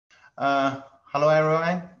Hello,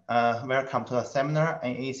 everyone. Welcome to the seminar,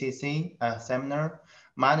 NACC seminar.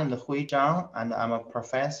 My name is Zhang, and I'm a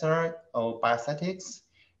professor of biostatistics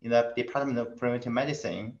in the Department of Preventative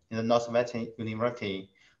Medicine in the Northwestern University,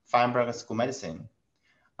 Feinberg School of Medicine.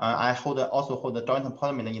 I also hold a joint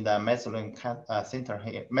appointment in the Massillon Center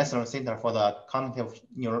here, Massillon Center for the Cognitive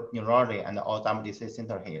Neurology and Alzheimer's Disease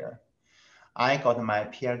Center here. I got my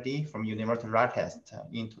PhD from University of Rochester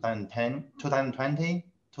in 2010.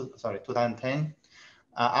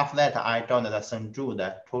 After that, I joined the St. Jude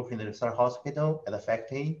Children's Research Hospital as a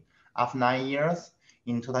faculty. After 9 years,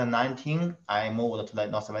 in 2019, I moved to the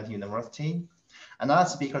Northwestern University. Another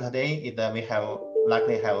speaker today is we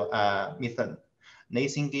likely have Mr.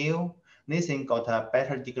 Nathan Gill. Nathan got a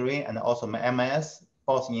bachelor degree and also my MS,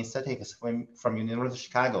 both in statistics from University of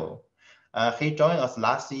Chicago. He joined us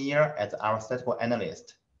last year as our statistical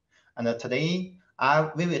analyst. And today,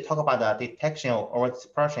 we will talk about the detection of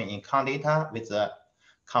over-dispersion in count data with the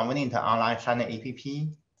convenient online China APP.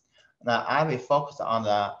 Now, I will focus on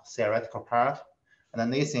the theoretical part, and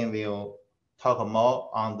then Nathan will talk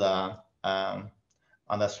more on the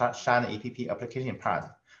China APP application part.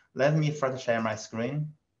 Let me first share my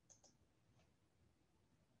screen.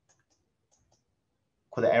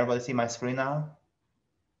 Could everybody see my screen now?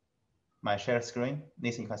 My share screen?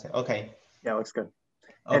 Nathan, you can say, okay. Yeah, looks good.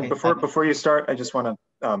 Okay, and before you start, I just want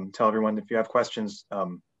to tell everyone, if you have questions,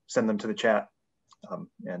 send them to the chat,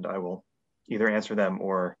 and I will either answer them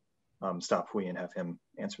or stop Hui and have him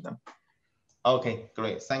answer them. Okay,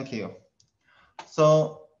 great, thank you.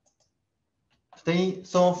 So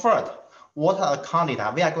first, what are count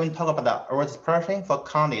data? We are going to talk about the over-dispersion for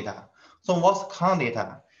count data. So what's count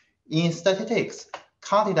data? In statistics,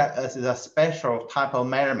 count data is a special type of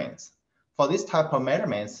measurements. For this type of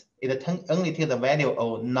measurements, it only takes the value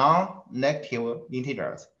of non-negative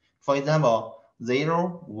integers. For example,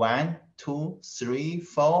 0, 1, 2, 3,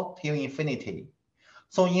 4 till infinity.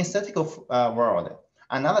 So in statistical world,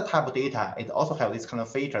 another type of data, it also have this kind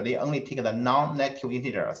of feature. They only take the non-negative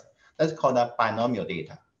integers. That's called the binomial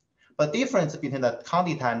data. But difference between the count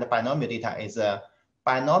data and the binomial data is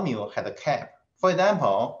binomial has a cap. For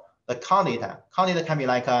example, the count data can be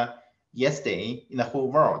like yesterday in the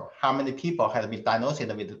whole world, how many people have been diagnosed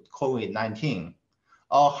with COVID-19,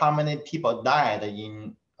 or how many people died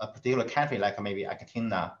in a particular country, like maybe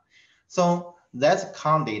Argentina. So that's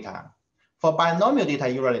count data. For binomial data,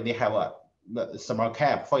 usually they have a small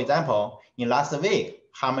cap. For example, in last week,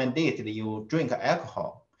 how many days did you drink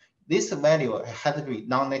alcohol? This value has to be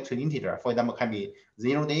non-negative integer. For example, can be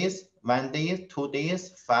 0 days, 1 day, 2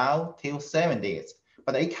 days, 5 till 7 days.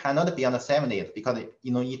 But it cannot be on the 7 days because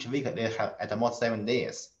each week they have at the most 7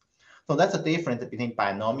 days. So that's the difference between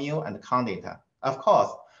binomial and count data. Of course,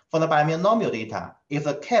 for the binomial data, if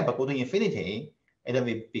the cap go to infinity, it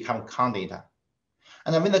will become count data.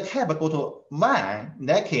 And when the cap go to 1, in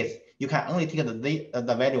that case, you can only take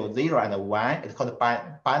the value 0 and 1. It's called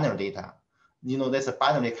binary data. There's a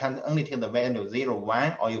binary, can only take the value 0,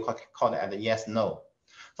 1, or you call it as yes, no.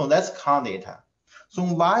 So that's count data. So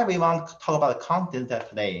why we want to talk about count data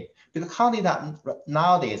today? Because count data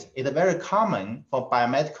nowadays is very common for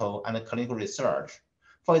biomedical and clinical research.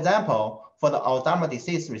 For example, for the Alzheimer's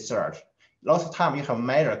disease research, lots of time you have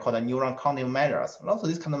measures called the neuron counting measures. Lots of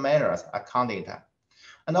these kind of measures are count data.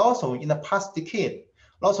 And also in the past decade,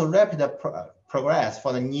 lots of rapid progress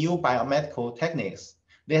for the new biomedical techniques.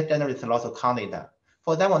 They generate lots of count data.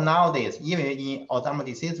 For example, nowadays, even in Alzheimer's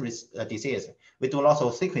disease, we do lots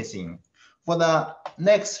of sequencing. For the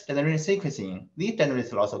next generation sequencing, we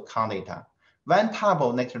generate lots of count data. One type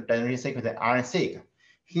of next generation sequencing, RNA-seq.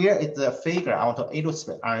 Here is the figure I want to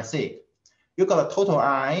illustrate RNA-seq. You got a total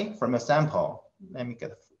RNA from your sample. Let me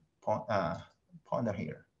get a pointer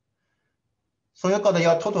here. So you got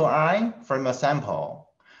your total RNA from your sample,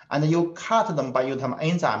 and you cut them by using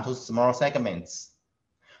enzyme to small segments.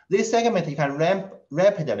 These segments you can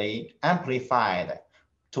rapidly amplify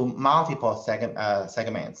to multiple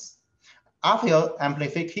segments. After your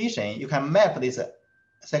amplification, you can map these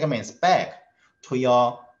segments back to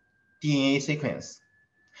your DNA sequence.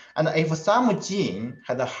 And if some gene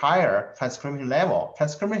has a higher transcription level,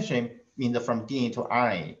 transcription means from DNA to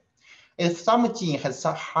RNA. If some gene has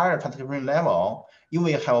a higher transcription level, you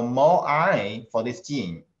will have more RNA for this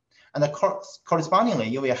gene. And correspondingly,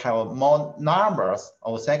 you will have more numbers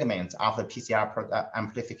of segments after PCR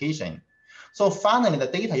amplification. So finally, the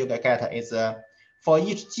data you get is for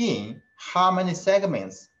each gene, how many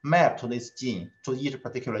segments map to this gene, to each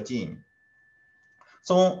particular gene.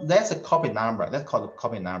 So that's a copy number. That's called a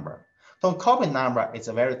copy number. So copy number is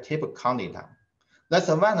a very typical count data. That's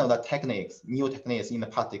one of the techniques, new techniques in the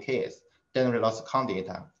past decades, generate lots of count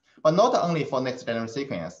data. but not only for next generation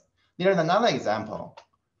sequence. There's another example.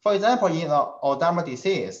 For example, in Alzheimer's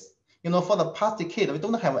disease, for the past decade, we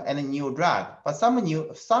don't have any new drug, but some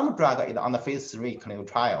drug is on the phase 3 clinical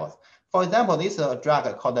trials. For example, this is a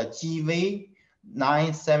drug called the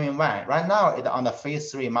GV971. Right now, it's on the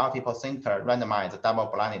phase 3 multiple center randomized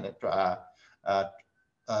double-blinded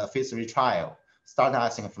phase 3 trial, started I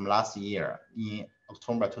think from last year in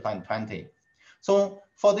October 2020. So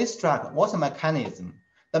for this drug, what's the mechanism?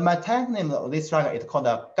 The mechanism of this drug is called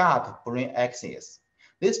the gut-brain axis.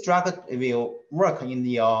 This drug will work in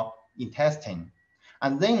your intestine,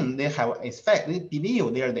 and then they have effect. They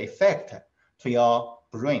believe there's the effect to your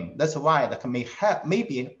brain. That's why that may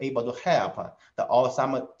be able to help the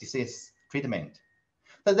Alzheimer's disease treatment.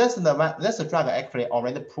 So that's the drug actually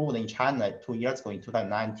already approved in China 2 years ago in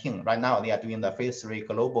 2019. Right now they are doing the phase 3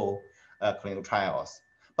 global clinical trials.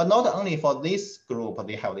 But not only for this group,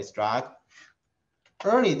 they have this drug.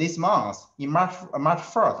 Early this month, in March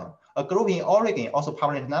 1st, a group in Oregon also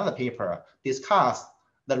published another paper discussed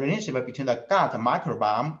the relationship between the gut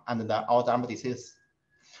microbiome and the Alzheimer's disease.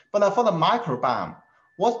 But for the microbiome,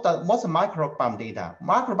 what's the microbiome data?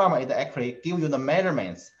 Microbiome is actually give you the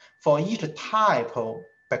measurements for each type of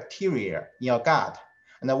bacteria in your gut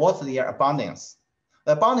and what's their abundance.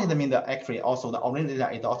 The abundance means that actually also the original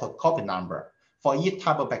data is also copy number for each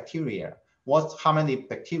type of bacteria. How many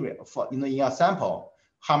bacteria for in your sample?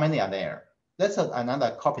 How many are there? That's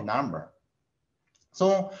another copy number.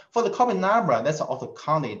 So for the copy number, that's also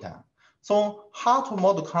count data. So how to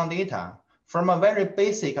model count data from a very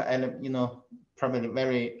basic, probably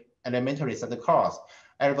very elementary set of course,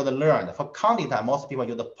 everybody learned. For count data, most people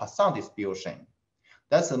use the Poisson distribution.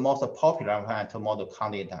 That's the most popular one to model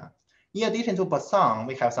count data. In addition to Poisson,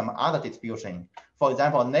 we have some other distribution. For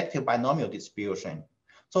example, negative binomial distribution.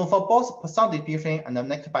 So for both Poisson distribution and the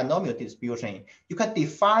negative binomial distribution, you can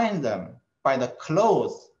define them by the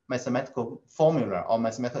closed mathematical formula or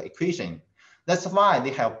mathematical equation. That's why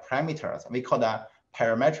they have parameters. We call that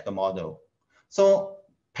parametric model. So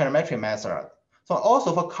parametric method. So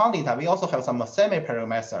also for count data, we also have some semi-parametric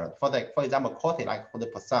method for example, quality like for the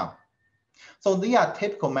Poisson. So they are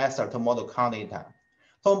typical method to model count data.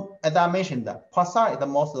 So as I mentioned, Poisson is the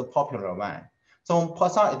most popular one. So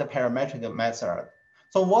Poisson is the parametric method.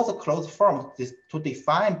 So what's the closed form to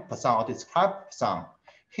define Poisson or describe Poisson?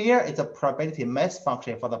 Here is a probability mass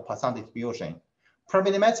function for the Poisson distribution.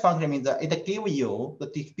 Probability mass function means that it gives you the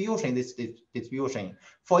distribution, this distribution.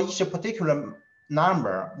 For each particular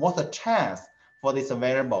number, what's the chance for this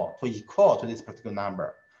variable to equal to this particular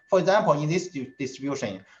number? For example, in this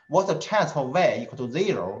distribution, what's the chance for y equal to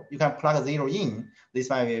 0? You can plug 0 in. This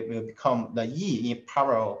one will become the e in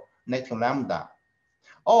power of negative lambda.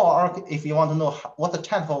 Or if you want to know what's the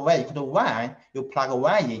chance for y equal to 1, you plug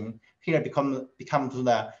 1 in. Here become to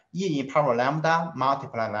the e in power lambda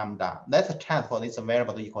multiply lambda. That's a chance for this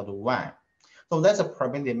variable to equal to 1. So that's a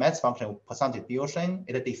probability mass function of Poisson distribution.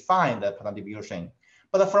 It defines the Poisson distribution.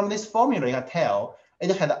 But from this formula, you can tell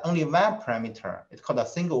it has only one parameter. It's called a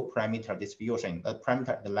single parameter distribution. The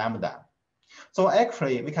parameter is lambda. So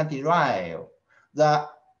actually, we can derive the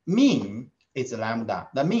mean is lambda.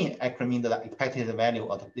 The mean actually means the expected value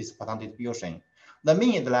of this Poisson distribution. The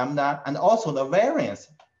mean is lambda, and also the variance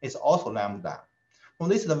is also lambda. So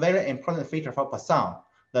this is a very important feature for Poisson.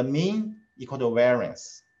 The mean equal to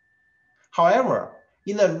variance. However,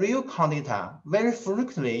 in the real count data, very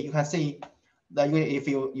frequently you can see that if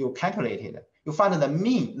you calculate it, you find that the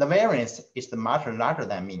mean, the variance is much larger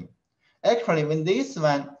than mean. Actually, when this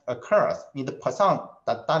one occurs, in the Poisson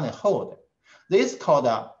that doesn't hold, this is called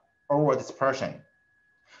over-dispersion.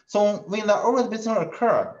 So when the over-dispersion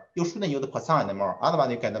occurs, you shouldn't use the Poisson anymore.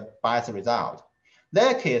 Otherwise, you get a biased result. In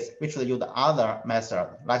that case, we should use the other method,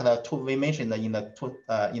 like the two we mentioned in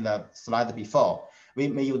the slide before. We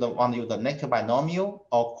may want to use the negative binomial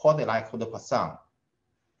or quality like the Poisson.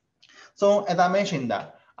 So as I mentioned,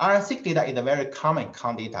 RNA-seq data is a very common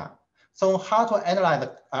count data. So how to analyze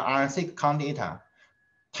the RNA-seq count data?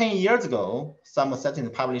 10 years ago, some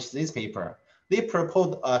statisticians published this paper. They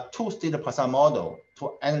proposed a two-stage Poisson model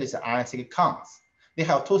to analyze RNA-seq counts. They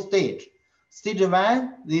have two stages. Stage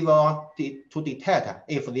 1, they want to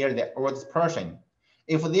detect if there is over-dispersion.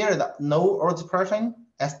 If there is no over-dispersion,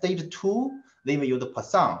 at stage 2, they will use the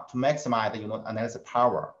Poisson to maximize the analysis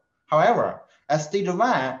power. However, at stage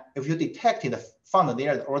 1, if you found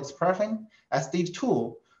there is over-dispersion, at stage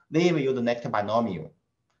 2, they will use the negative binomial.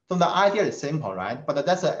 So the idea is simple, right? But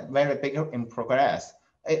that's a very big in progress.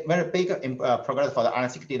 A very big progress for the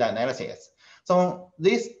RNA-seq data analysis. So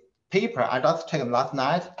this paper I just checked last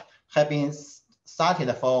night have been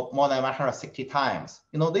cited for more than 160 times.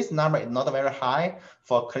 You know, this number is not very high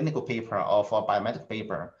for clinical paper or for biomedical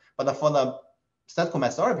paper, but for the statistical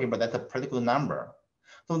methodology paper, that's a pretty good number.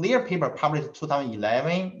 So their paper published in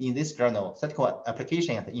 2011 in this journal, Statistical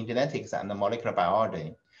Applications in Genetics and Molecular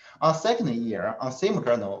Biology. On second year, on same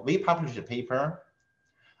journal, we published a paper.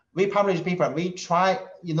 We try,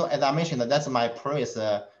 you know, as I mentioned, that's my previous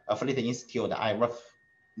affiliate institute. I worked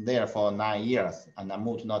there for 9 years and I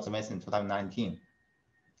moved to Northwestern in 2019.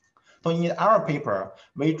 So in our paper,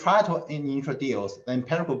 we try to introduce the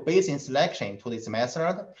empirical Bayesian selection to this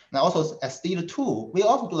method. And also at stage 2, we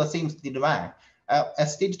also do the same stage 1. At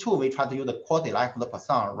stage 2, we try to use the quality like the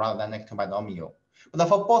Poisson rather than negative binomial. But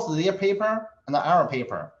for both their paper and our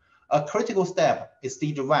paper, a critical step is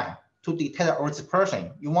stage 1 to detect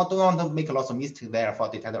over-dispersion. You don't want to make lots of mistakes there for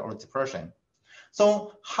detect over-dispersion.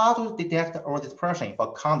 So how to detect over-dispersion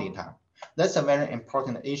for count data? That's a very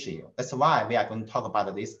important issue. That's why we are going to talk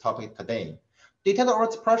about this topic today. Detect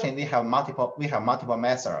over-dispersion, we have multiple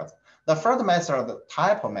methods. The first method, the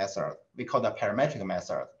type of method, we call the parametric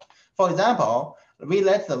method. For example, we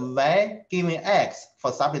let the y given x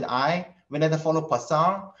for subject I, we let it follow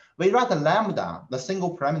Poisson. We write the lambda, the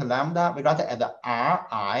single parameter lambda, we write it as the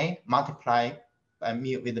Ri multiplied by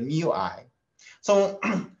mu with the mu I. So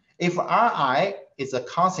if Ri is a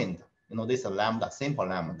constant, you know, this is a lambda, simple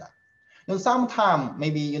lambda. You know, sometimes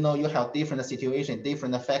maybe, you know, you have different situations,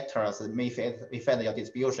 different factors that may affect your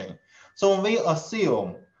distribution. So we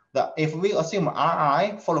assume that if we assume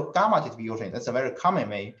Ri follow gamma distribution, that's a very common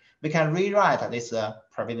way, we can rewrite this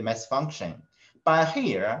probability mass function. But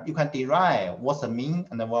here, you can derive what's the mean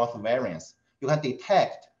and what's the variance. You can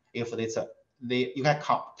detect if it's you can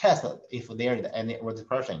test if there is any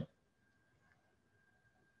over-dispersion.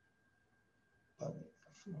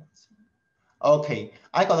 Okay,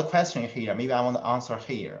 I got a question here. Maybe I want to answer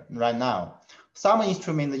here right now. Some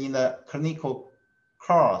instruments in the clinical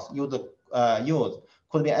course used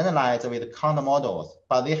could be analyzed with count models,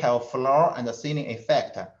 but they have floor and ceiling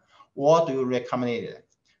effect. What do you recommend?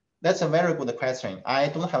 That's a very good question. I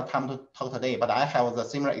don't have time to talk today, but I have a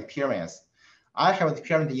similar experience. I have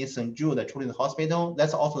experience in St. Jude Children's Hospital.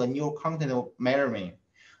 That's also the new cognitive measurement.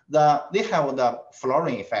 They have the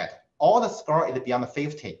flooring effect. All the score is beyond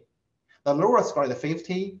 50. The lower score is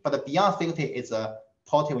 50, but the beyond 50 is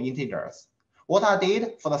positive integers. What I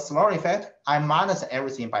did for the floor effect, I minus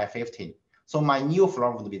everything by 50. So my new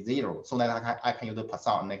floor would be 0, so that I can use the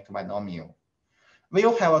Poisson negative binomial. When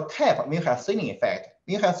you have a cap, when you have ceiling effect,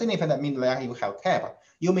 when you have ceiling effect, that means that you have cap.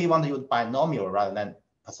 You may want to use binomial rather than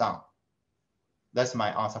Poisson. That's my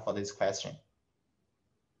answer for this question.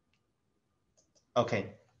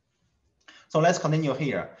 Okay. So let's continue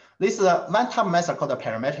here. This is one type of method called the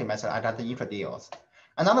parametric method I just introduced.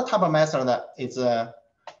 Another type of method is a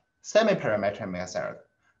semi-parametric method.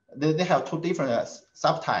 They have two different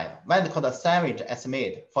subtypes. One is called the Savage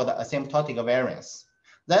estimate for the asymptotic variance.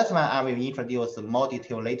 That's why I will introduce more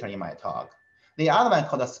detail later in my talk. The other one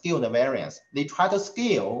called the scaled variance. They try to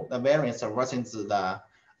scale the variance versus the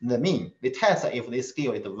mean. They test if this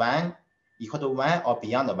scale is 1 equal to 1 or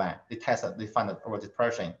beyond 1. They test, they find the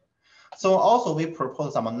over-dispersion. So also we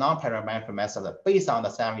propose some non-parametric method based on the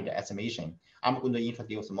Savage estimation. I'm going to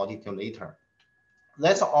introduce more detail later.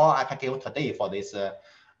 That's all I can give today for this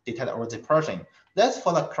detect over-dispersion. That's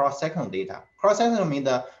for the cross-sectional data. Cross-sectional means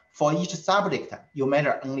for each subject, you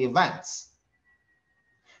measure only once.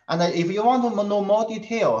 And if you want to know more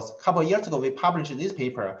details, a couple of years ago, we published this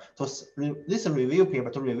paper, this review paper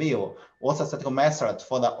to review what's the statistical method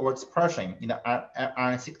for the over-dispersion in the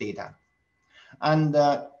NACC data. And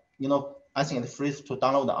you know, I think it's free to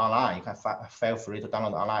download online. You can feel free to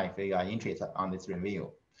download online if you are interested on this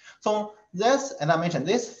review. So this, as I mentioned,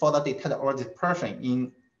 this for the detect over-dispersion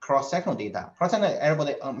in cross-sectional data. Cross-sectional,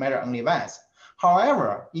 everybody measure only once.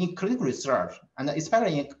 However, in clinical research, and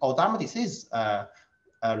especially in Alzheimer's disease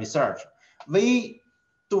research, we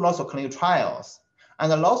do lots of clinical trials,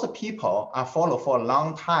 and lots of people are followed for a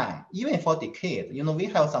long time, even for decades. You know, we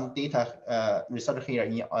have some data research here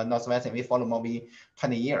in Northwestern. We follow maybe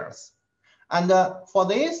 20 years, and for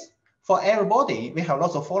this, for everybody, we have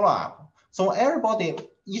lots of follow-up. So everybody,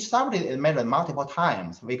 each subject is measured multiple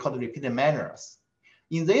times. We call it repeated measures.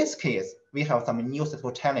 In this case, we have some new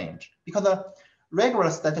statistical challenge because the regular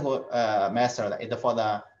statistical method is for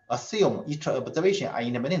the assume each observation are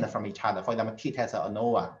independent from each other, for example, t-test or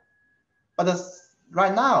ANOVA. But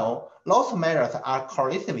right now, lots of measures are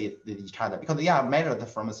correlated with each other because they are measured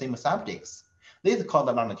from the same subjects. This is called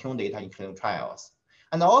the longitudinal data in clinical trials.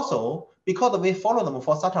 And also, because we follow them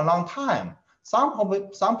for such a long time,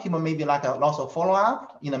 some people may be like a loss of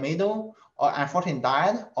follow-up in the middle, or unfortunately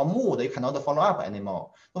died or moved, you cannot follow up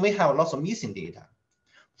anymore. So we have lots of missing data.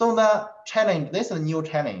 So the challenge, this is a new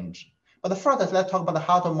challenge. But first, let's talk about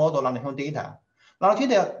how to model longitudinal data.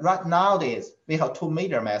 Longitudinal, right nowadays, we have two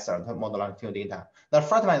major methods to model longitudinal data. The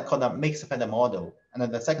first one is called the mixed feature model, and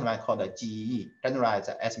then the second one is called the GEE, generalized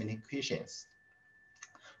estimating equations.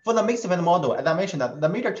 For the mixed feature model, as I mentioned, the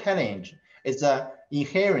major challenge is the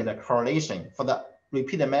inherent correlation for the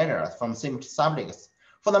repeated measures from same subjects.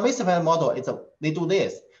 For the mixed feature model, they do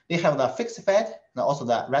this. They have the fixed effect and also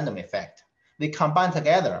the random effect. They combine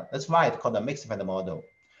together. That's why it's called the mixed feature model.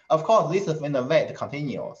 Of course, this is when the weight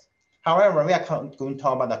continues. However, we are going to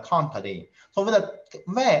talk about the count today. So when the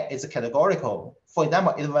weight is categorical, for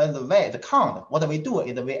example, when the weight, the count, what we do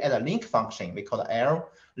is we add a link function. We call it L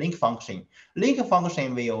link function. Link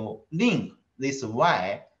function will link this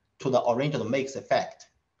y to the original mixed effect.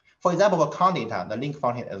 For example, for count data, the link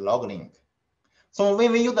function is log link. So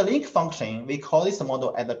when we use the link function, we call this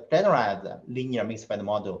model as the generalized linear mixed feature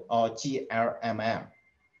model, or GLMM.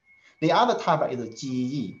 The other type is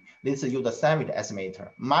GEE. This is use the savage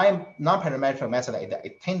estimator. My non-parametric method is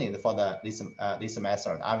intended for this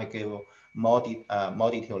method. I will give more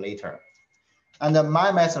detail later. And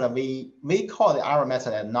my method, we call our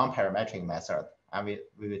method a non-parametric method. And we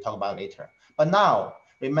will talk about it later. But now,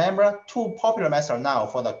 remember two popular methods now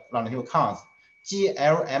for the longitudinal counts,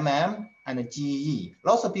 GLMM and GEE.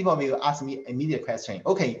 Lots of people will ask me immediate question.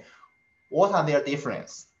 Okay, what are their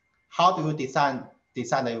difference? How do you decide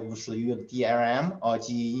that we should use GLM or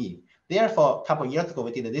GEE? Therefore, a couple of years ago,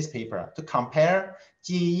 we did this paper to compare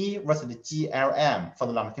GEE versus the GLM for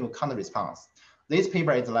the longitudinal count response. This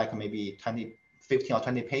paper is like maybe 15 or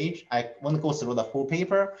 20 pages. I won't go through the whole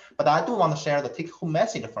paper, but I do want to share the take-home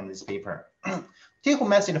message from this paper. Take-home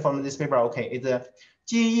message from this paper, okay, is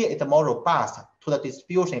GEE is more robust to the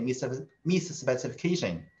distribution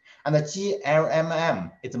misspecification, and the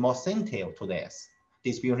GLMM is more sensitive to this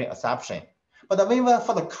distribution assumption. But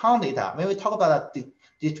for the count data, when we talk about the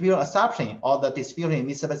distribution assumption or the distribution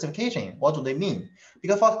misspecification, what do they mean?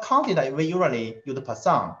 Because for count data, we usually use the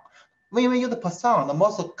Poisson. When we use the Poisson, the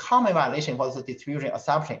most common violation for the distribution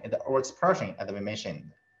assumption is the over-dispersion, as we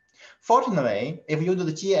mentioned. Fortunately, if you do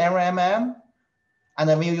the GLMM and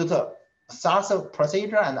then we use a SAS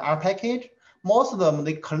procedure and R package, most of them,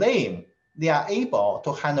 they claim they are able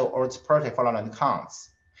to handle over-dispersion for longitudinal counts.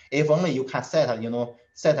 If only you can set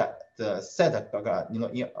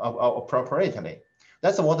appropriately.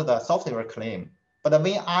 That's what the software claim. But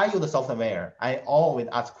when I use the software, I always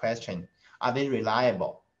ask question, are they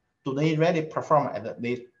reliable? Do they really perform as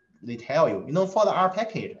they tell you? For the R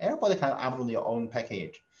package, everybody can upload their own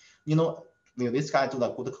package. Will this guy do the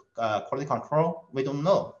good quality control? We don't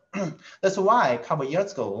know. That's why a couple of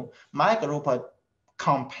years ago, my group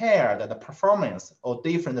compared the performance of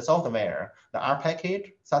different software, the R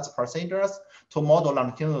package, such procedures, to model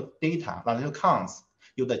longitudinal data, longitudinal counts,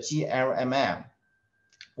 use the GLMM.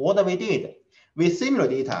 What we did, we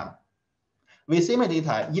simulate data.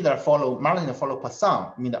 Either marginally follow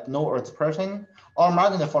Poisson, meaning no over-dispersion, or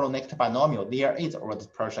marginally follow negative binomial, there is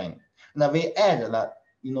over-dispersion. And then we add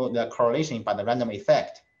the correlation by the random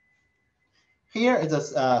effect. Here is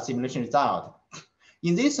a simulation result.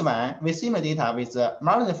 In this one, we simulate data with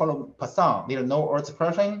marginally follow Poisson, there is no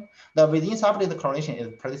over-dispersion. The within subject correlation is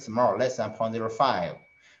pretty small, less than 0.05.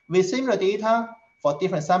 We simulate data for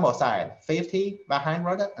different sample size, 50,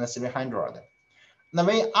 100, and 300.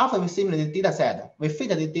 Then after we simulate the data set, we fit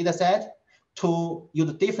the data set to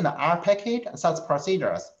use different R package and such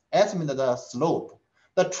procedures, estimate the slope.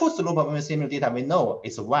 The true slope when we simulate data, we know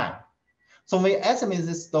is 1. So we estimate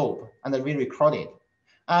this slope and then we record it.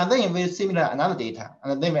 And then we simulate another data,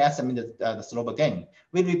 and then we estimate the slope again.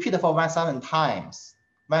 We repeat for 1,000 times.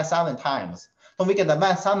 So we get the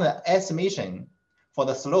 1,000 estimation for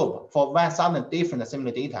the slope for 1,000 different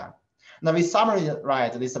similar data. Now we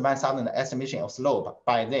summarize this 1,000 estimation of slope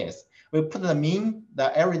by this. We put the mean,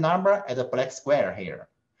 the area number at the black square here,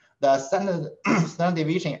 the standard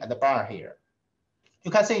deviation at the bar here.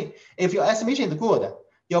 You can see if your estimation is good,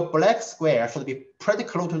 your black square should be pretty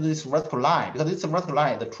close to this vertical line, because this vertical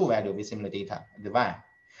line is the true value with similar data, the 1.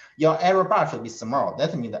 Your error bar should be small.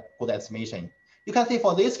 That means the good estimation. You can see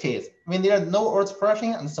for this case, when there is no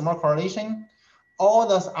over-dispersion and small correlation, all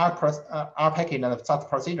those R package and such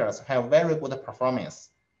procedures have very good performance,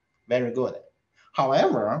 very good.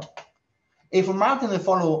 However, if marginally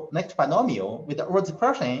follow negative binomial with the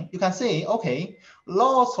over-dispersion, you can see, okay,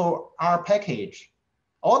 lots of R package,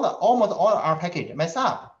 almost all R package mess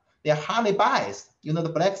up. They are highly biased. The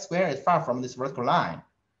black square is far from this vertical line.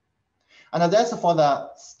 And that's for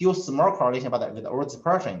the still small correlation, but with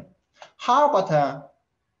over-dispersion. How about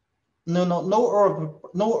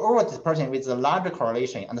over-dispersion with the larger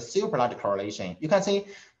correlation and the super large correlation. You can see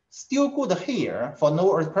still good here for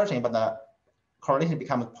no over-dispersion, but the correlation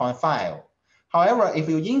becomes 0.5. However, if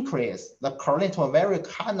you increase the correlation to a very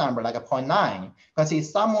high number like a 0.9, you can see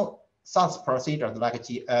some such procedures like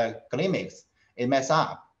glymics, it mess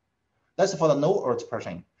up. That's for the no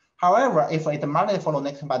over-dispersion. However, if it's marginally follow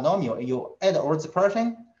next binomial, you add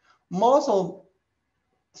over-dispersion, most of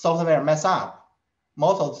software mess up.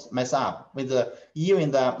 Most mess up with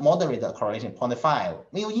even the moderate correlation 0.5.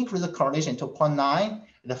 When you increase the correlation to 0.9,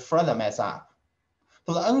 it further mess up.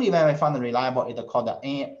 So the only way we found reliable is called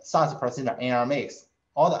the such procedure NR mix.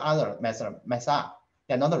 All the other methods mess up.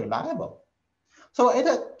 They're not reliable. So it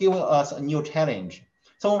gives us a new challenge.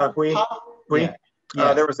 So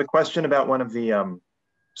there was a question about one of the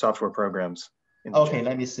software programs. Okay,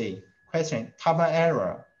 let me see. Question, top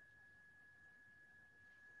error.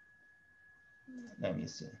 Let me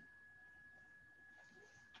see.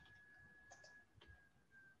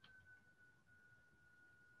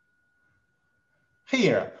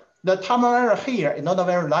 Here, the top error here is not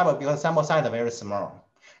very reliable because sample size is very small.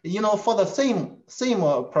 You know, for the same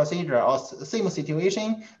procedure or same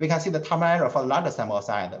situation, we can see the top error for larger sample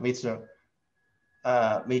size, which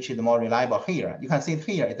is more reliable here. You can see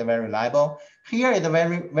here it's very reliable. Here it's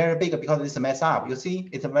very big because it's messed up. You see,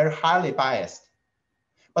 it's very highly biased.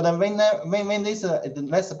 But when this is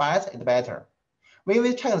less biased, it's better. When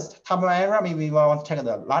we check the top error, maybe we want to check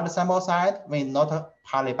the large sample size when not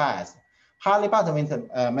highly biased. Highly biased when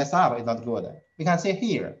it's messed up is not good. You can see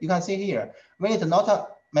here. You can see here when it's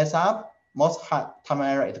not messed up, most top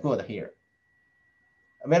error is good here.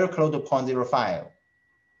 Very close to 0.05.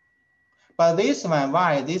 But this one,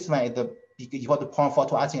 why this one is equal to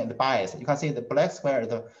 0.42? I think the bias. You can see the black square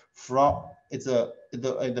is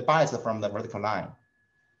the bias from the vertical line.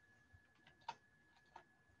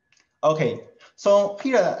 Okay, so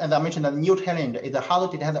here, as I mentioned, the new challenge is how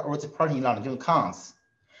to detect the over-dispersion in longitudinal counts.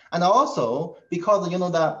 And also, because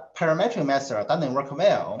the parametric method doesn't work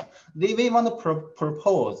well, we want to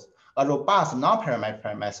propose a robust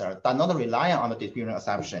non-parametric method that not rely on the distribution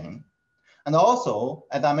assumption. And also,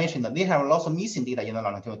 as I mentioned, they have lots of missing data in the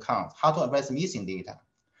longitudinal count. How to address missing data?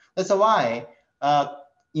 That's why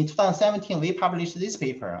in 2017, we published this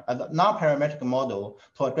paper, a non-parametric model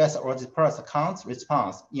to address over-dispersed count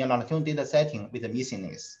response in a longitudinal data setting with the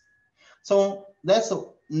missingness. So that's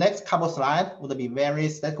next couple slides would be very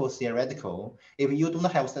statistical theoretical. If you don't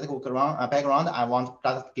have statistical background, I want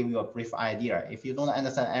just to give you a brief idea. If you don't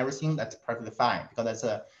understand everything, that's perfectly fine because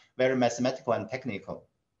that's very mathematical and technical.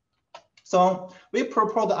 So we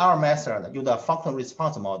proposed our method use a functional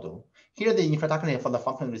response model. Here the introduction for the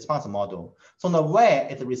functional response model. So the Y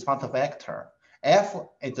is the response vector. F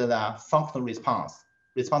is the functional response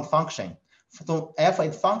function. So F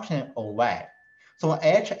is function of Y. So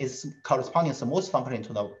H is corresponding smooth function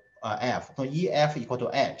to the F. So EF equal to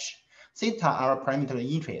H. Theta our parameter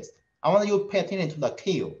interest. I want you to pay attention to the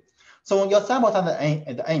Q. So your sample size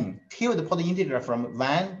is N. Q is the positive integer from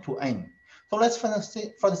 1 to N. So let's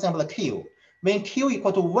first sample Q. When Q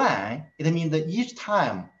equal to 1, it means that each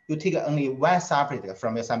time you take only one subject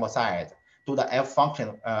from your sample size to the F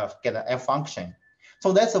function, get the F function.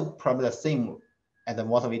 So that's probably the same as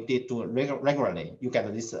what we did to regularly. You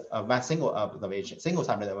get this one single observation, single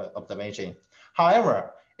subject observation.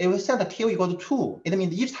 However, if you set the Q equal to 2, it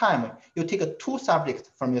means each time you take two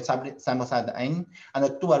subjects from your sample size N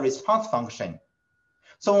and do a response function.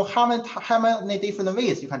 So how many different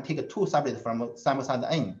ways you can take two subjects from sample size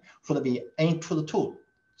N? Should be N to the 2.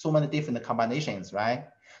 So many different combinations, right?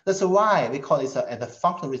 That's why we call this as a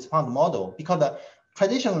functional response model, because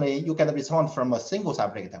traditionally you get a response from a single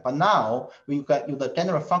subject, but now we get the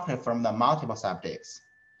general function from the multiple subjects.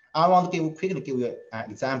 I want to quickly give you an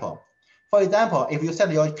example. For example, if you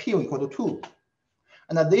set your Q equal to 2,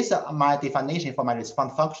 and this is my definition for my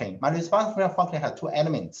response function. My response function has two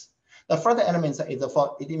elements. The first element is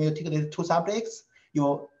for if you take these two subjects,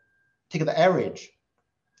 you take the average.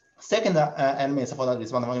 Second element for the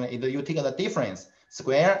response function is you take the difference,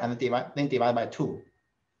 square, and then divide by 2.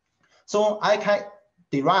 So I can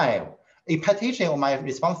derive a partition of my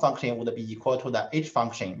response function would be equal to the H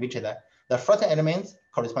function, which is the first element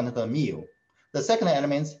corresponding to the mu. The second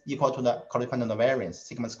element equal to the corresponding to the variance,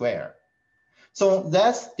 sigma square. So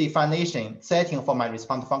that's definition setting for my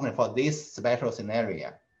response function for this special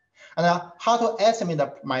scenario. And how to estimate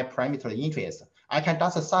my parameter interest? I can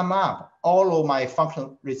just sum up all of my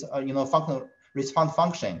functional response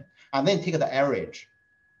function and then take the average.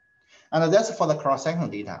 And that's for the cross-sectional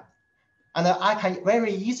data. And I can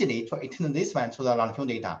very easily to extend this one to the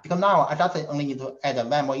longitudinal data because now I just only need to add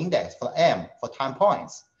one more index for M for time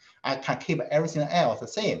points. I can keep everything else the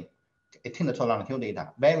same. It tends to longitudinal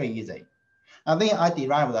data, very easy. And then I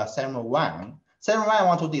derive the theorem 1. Theorem 1 I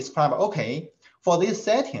want to describe, okay, for this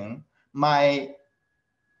setting, my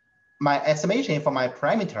estimation for my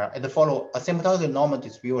parameter is follow asymptotic normal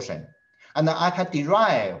distribution. And I can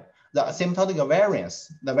derive the asymptotic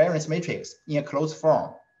variance, the variance matrix in a closed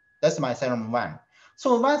form. That's my theorem 1.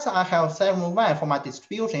 So once I have theorem 1 for my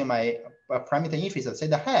distribution in my parameter interface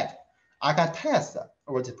theta hat, I can test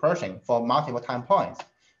over-dispersion for multiple time points.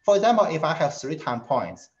 For example, if I have 3 time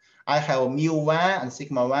points, I have mu1 and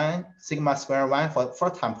sigma1, sigma square 1 for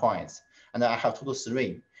first time points, and I have 2 to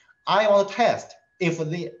 3. I want to test if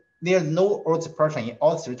there's no over-dispersion in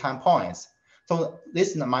all 3 time points. So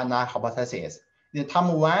this is my null hypothesis. In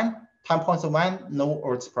time 1, time point 1, no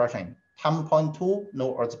over-dispersion. Time point 2,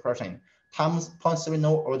 no over-dispersion. Time point 3,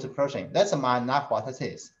 no over-dispersion. That's my null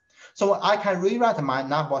hypothesis. So I can rewrite my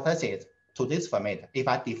null hypothesis to this format if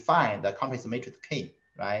I define the confidence matrix K,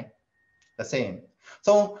 right? The same.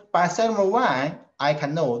 So by theorem 1, I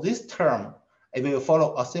can know this term, it will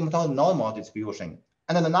follow asymptotic normal distribution.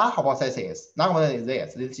 And then the null hypothesis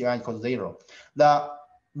is this U equals 0.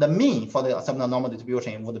 The mean for the asymptotic normal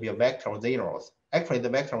distribution would be a vector of zeros. Actually, the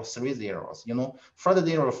vector of 3 zeros. First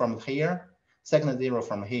 0 from here, second 0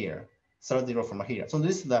 from here, third 0 from here. So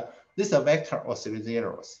this is a vector of 3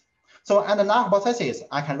 zeros. So and the null hypothesis,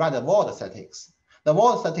 I can write the Wald statistics. The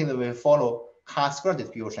Wald statistics will follow chi-square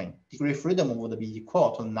distribution. Degree freedom would be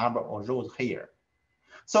equal to the number of rows here.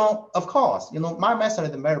 So of course, my method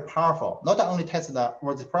is very powerful. Not only test the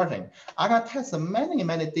over-dispersion, I can test many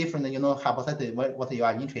different, hypotheses what you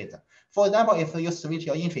are interested. For example, if you switch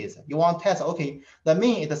your interest, you want to test, okay, the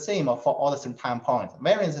mean is the same for all the 3 time points.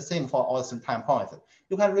 Variance is the same for all the 3 time points.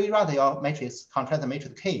 You can rewrite your matrix, contrast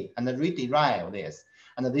matrix K, and rederive this.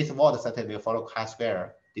 And this Wald statistic will follow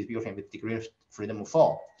chi-square distribution with degree freedom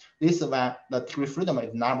 4. This is when the degree freedom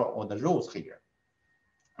is number of the rows here.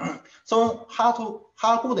 So how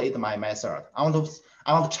good is my method? I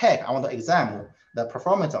want to examine the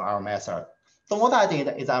performance of our method. So what I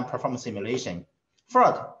did is I performed simulation.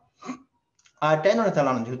 First, I generate the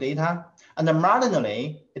longitude data, and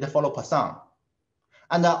marginally it follows Poisson.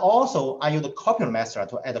 And also I use the coupling method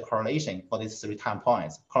to add all for these 3 time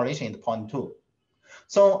points. Correlation is 0.2.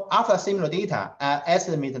 So after similar data, I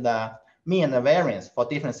estimate the mean and the variance for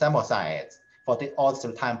different sample size for all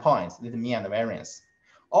 3 time points, this mean and the variance.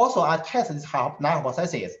 Also, I test this null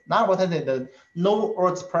hypothesis. Null hypothesis is no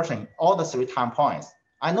over-dispersion all the 3 time points.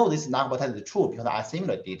 I know this null hypothesis is true because I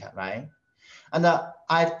simulate data, right? And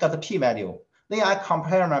I got the p-value. Then I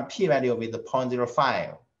compare my p-value with the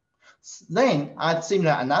 0.05. Then I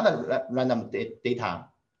simulate another random data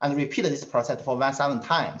and repeat this process for 1,000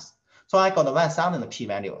 times. So I got 1,000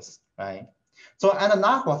 p-values, right? So and the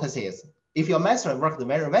null hypothesis, if your method works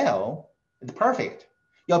very well, it's perfect.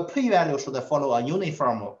 Your p-value should follow a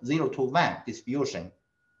uniform 0 to 1 distribution,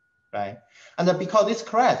 right? And because it's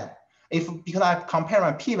correct, because I compare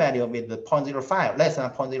my p-value with the 0.05, less than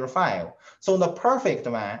 0.05, so the perfect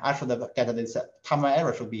one, I should get this time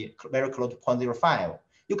error should be very close to 0.05.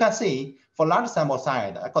 You can see for large sample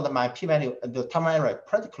size, I got my p-value, the time error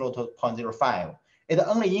pretty close to 0.05. It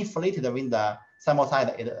only inflated when the sample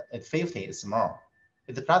size at 50 is small.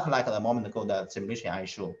 It's just like a moment ago, the simulation I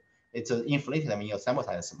showed. It's inflated when your sample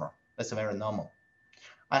size is small. That's very normal.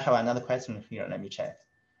 I have another question here. Let me check.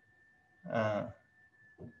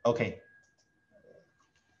 Okay.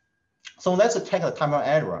 So let's check the time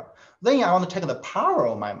error. Then I want to check the power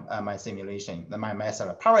of my simulation, my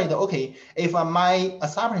method. Power is okay. If my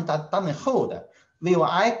assumption doesn't hold, will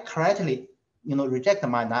I correctly, reject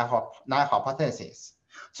my null hypothesis?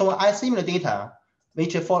 So I simulate data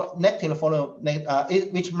which for negative follow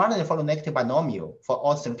which marginally follow negative binomial for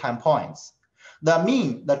all 3 time points.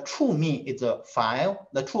 The true mean is 5.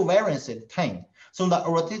 The true variance is 10. So the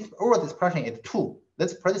over-dispersion is 2.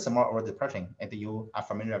 That's pretty small over-dispersion if you are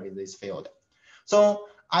familiar with this field. So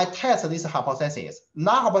I test this hypothesis.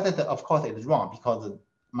 Null hypothesis, of course, is wrong because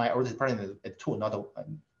my over-dispersion is 2, not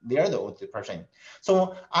there's the over-dispersion.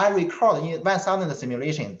 So I record in 1,000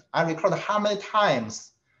 simulation, I record how many times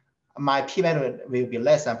my p-value will be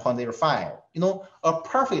less than 0.05. A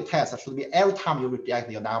perfect test should be every time you reject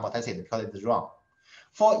your null hypothesis because it is wrong.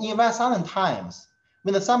 For in 1,000 times,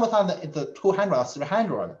 when the sample size is 200 or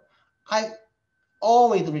 300, I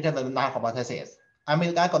always reject the null hypothesis. I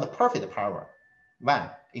mean, I got the perfect power, 1,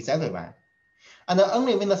 exactly 1. And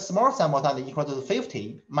only when the small sample size is equal to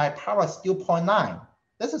 50, my power is still 0.9.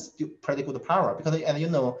 This is still pretty good power because, as you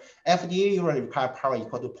know, FDA usually require power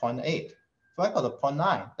equal to 0.8. So I got a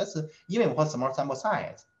 0.9. That's even for small sample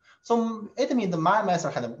size. So it means my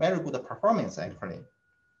method had a very good performance actually.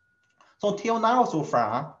 So till now, so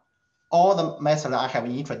far, all the methods I have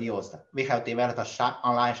introduced, we have developed a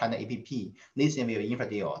online China app. This will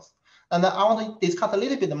introduce. And I want to discuss a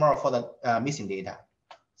little bit more for the missing data.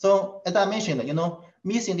 So as I mentioned,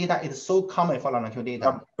 missing data is so common for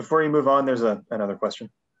longitudinal data. Before you move on, there's another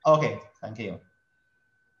question. Okay, thank you.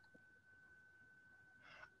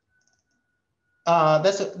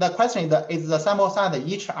 The question is the sample size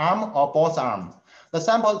each arm or both arms? The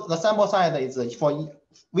sample size is for,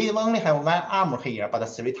 we only have one arm here, but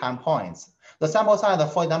 3 time points. The sample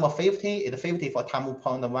size, for example, 50 is 50 for time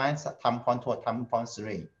point 1, time point 2, time point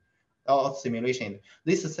 3. Or simulation.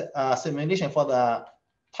 This is a simulation for the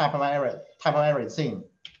type of error thing.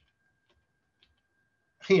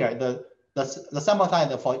 Here, the sample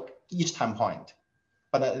size for each time point,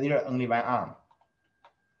 but there are only one arm.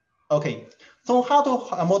 Okay, so how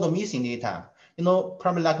to model missing data?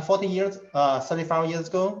 Probably like 40 years, 35 years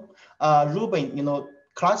ago, Rubin,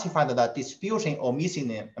 classified the distribution of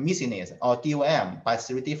missingness or DOM by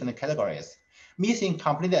 3 different categories: missing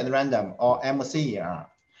completely at random or MCER.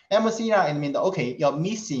 MCER means, okay, your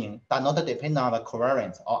missing does not depend on the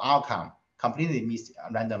covariance or outcome, completely miss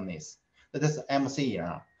randomness. That is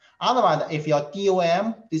MCER. Otherwise, if your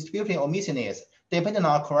DOM, distribution of missingness, depending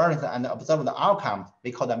on covariance and observed outcome,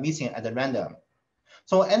 we call the missing at random.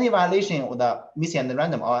 So any violation of the missing at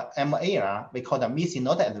random or MAR, we call the missing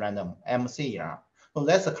not at random, MCER. So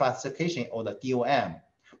that's the classification of the DOM.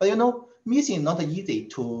 But missing not easy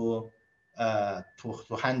to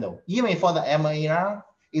handle. Even for the MAR,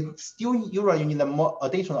 it's still usually need more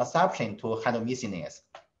additional assumption to handle missingness.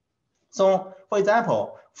 So for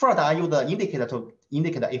example, first I use the indicator to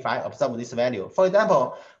indicate if I observe this value. For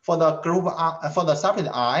example, for the group for the subject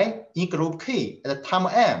I in group K at time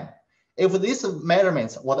M, if this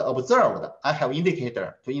measurement was observed, I have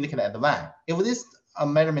indicator to indicate at 1. If this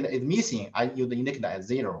measurement is missing, I use the indicator at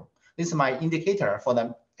 0. This is my indicator for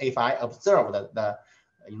the if I observe the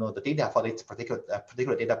data for this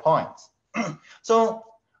particular data points. So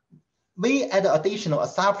we add additional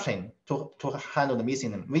assumption to handle the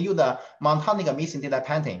missing. We use the monotonic missing data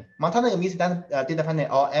pattern. Monotonic missing data pattern,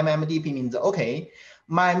 or MMDP, means, okay,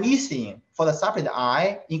 my missing for the subject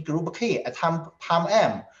I in group K at time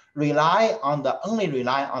M only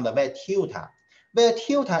rely on the V tilde. V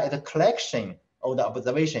tilde is a collection of the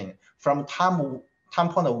observation from time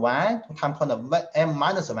point 1 to time point M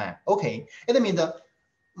minus 1. Okay, it means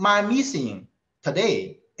my missing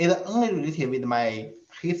today is only related with my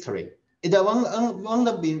history. It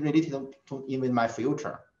won't be related to even my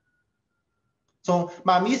future. So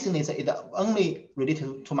my missingness is only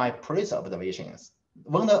related to my previous observations,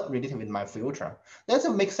 won't related with my future. That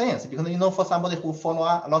makes sense because for somebody who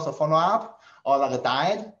lots of follow up or like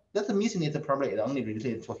died, that missingness probably is only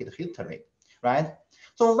related to his history, right?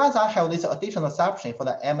 So once I have this additional assumption for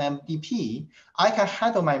the MMDP, I can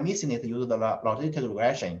handle my missingness using the logistic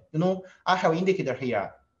regression. I have indicator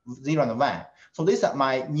here 0 and 1. So this is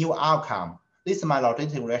my new outcome. This is my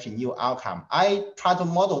logistic regression new outcome. I try to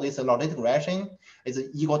model this logistic regression is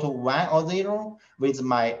equal to 1 or 0 with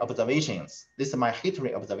my observations. This is my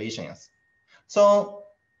history observations. So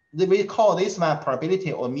we call this my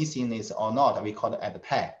probability of missingness or not. We call it at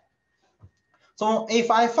peg. So if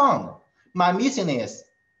I found my missingness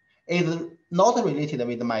is not related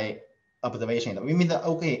with my observation, we mean that,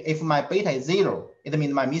 okay, if my beta is 0, it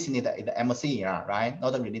means my missingness is MCER, right?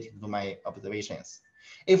 Not related to my observations.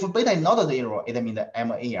 If beta is not 0, it means the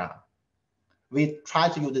MAR. We try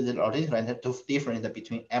to use the logistic to differentiate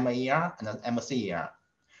between MAR and MCER.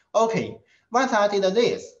 Okay, once I did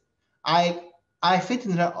this, I fit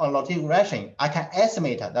in the logistic regression. I can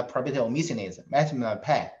estimate the probability of missingness, maximum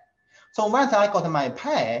peg. So once I got my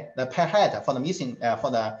peg, the peg height for the missing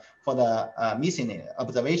missing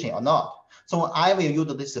observation or not. So I will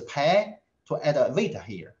use this peg to add a weight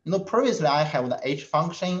here. Previously I have the H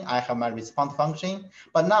function, I have my response function,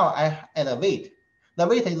 but now I add a weight. The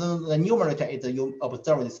weight is the numerator is you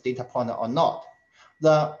observe this data point or not.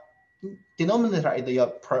 The denominator is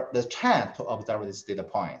the chance to observe these data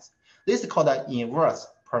points. This is called the inverse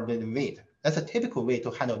probability weight. That's a typical way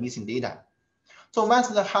to handle missing data. So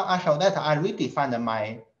once I have that, I redefine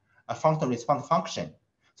my function response function.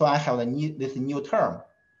 So I have this new term.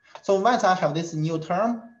 So once I have this new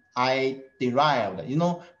term, I derived,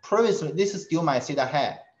 previously this is still my theta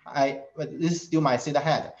hat. This is still my theta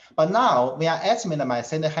hat. But now when I estimate my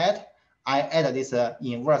theta hat, I add this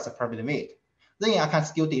inverse probability weight. Then I can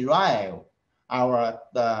still derive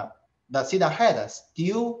the theta hat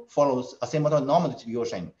still follows a similar normal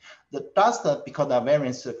distribution. Just because the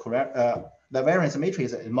variance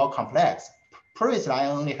matrix is more complex. Previously, I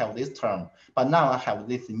only have this term, but now I have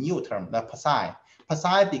this new term, the psi.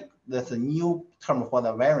 Psi that's a new term for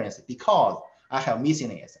the variance because I have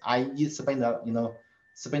missingness. I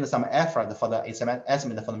spend some effort for the estimate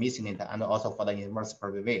for the missingness and also for the inverse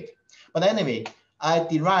probability weight. But anyway, I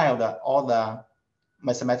derived all the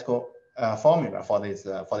mathematical formula for this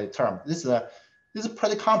term. This is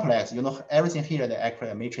pretty complex. Everything here is actually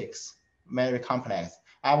a matrix, very complex.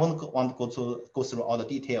 I won't want to go through all the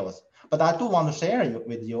details, but I do want to share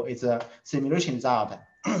with you it's a simulation result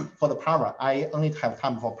for the power. I only have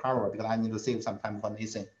time for power because I need to save some time for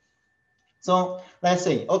listening. So let's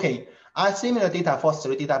say, okay, I simulate data for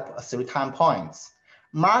three time points.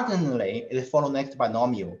 Marginally, it follows negative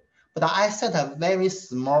binomial, but I set a very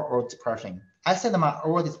small over-dispersion. I said my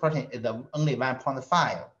over-dispersion is only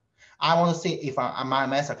 1.5. I want to see if my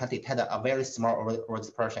method can detect a very small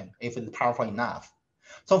over-dispersion, if it's powerful enough.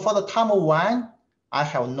 So for the time 1, I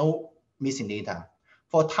have no missing data.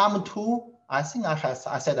 For time 2, I think I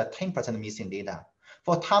set a 10% missing data.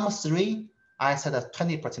 For time 3, I set a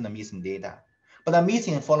 20% missing data. But the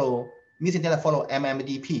missing data follow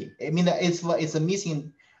MMDP. It means that if it's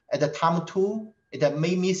missing at the time 2, it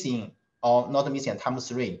may missing or not missing at time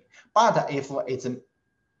 3. But if it's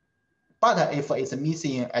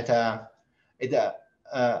missing at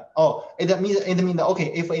it means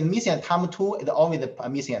okay, if it's missing at time 2, it's always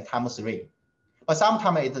missing at time 3. But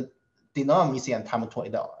sometimes it did not missing at time 2,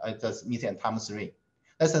 it's missing at time 3.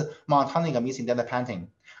 That's a monotonic missing data pattern.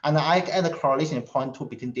 And I add a correlation 0.2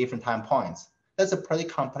 between different time points. That's a pretty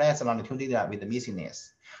complex longitudinal data with the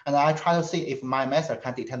missingness. And I try to see if my method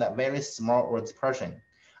can detect a very small over-dispersion.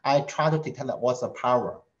 I try to detect what's the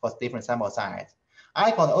power for different sample size.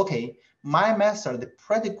 I got, okay, our method is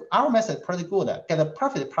pretty good. Get a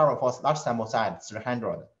perfect power for large sample size,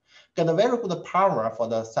 300. Get a very good power for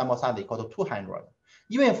the sample size equal to 200.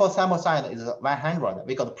 Even for sample size is 100,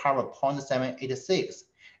 we got power 0.786.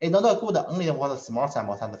 It's not good only for the small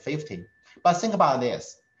sample size 50. But think about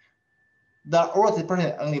this. The over-dispersion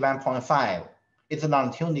is only 1.5. It's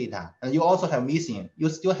longitudinal data. And you also have missing. You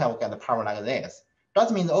still have get a power like this. That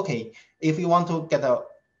means, okay, if you want to get a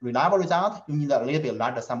reliable result, you need a little bit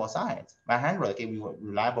larger sample size. 100 give you a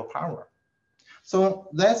reliable power. So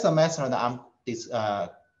that's the method that I'm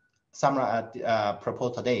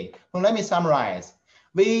proposed today. So let me summarize.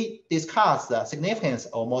 We discussed the significance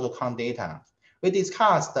of model count data. We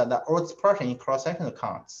discussed the over-dispersion in cross-sectional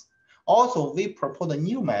counts. Also, we proposed a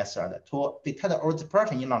new method to detect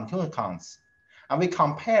over-dispersion in longitudinal counts. And we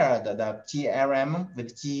compared the GLM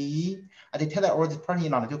with GE and detect over-dispersion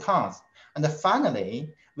in longitudinal counts. And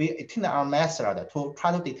finally, we extended our method to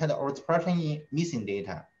try to detect over-dispersion in missing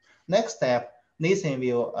data. Next step, Nathan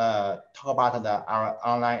will talk about our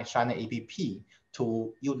online China APP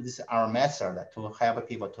to use our method to help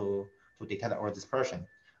people to detect over-dispersion.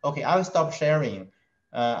 Okay, I will stop sharing.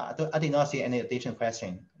 I did not see any additional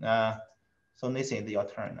question. So Nathan, it's your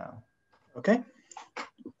turn now. Okay.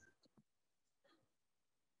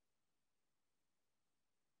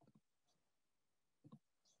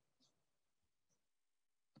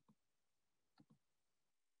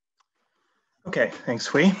 Okay, thanks,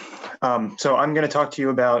 Hui. So I'm going to talk to you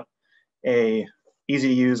about a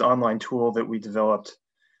easy-to-use online tool that we developed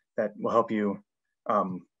that will help you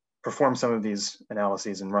perform some of these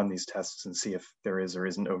analyses and run these tests and see if there is or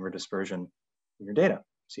isn't over-dispersion in your data.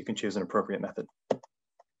 So you can choose an appropriate method.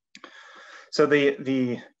 So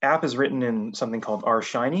the app is written in something called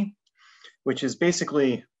R-Shiny, which is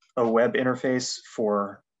basically a web interface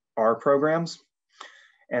for R programs.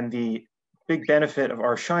 And the big benefit of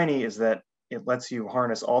R-Shiny is that it lets you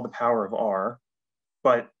harness all the power of R,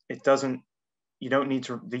 but the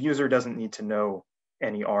user doesn't need to know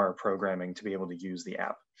any R programming to be able to use the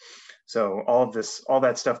app. So all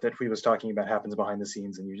that stuff that we was talking about happens behind the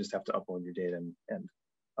scenes, and you just have to upload your data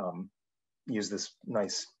and use this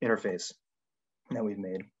nice interface that we've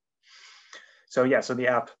made. So yeah, so the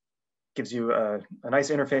app gives you a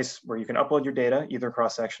nice interface where you can upload your data, either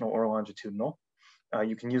cross-sectional or longitudinal.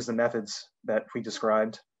 You can use the methods that we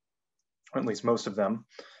described, or at least most of them,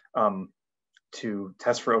 to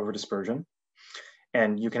test for over-dispersion.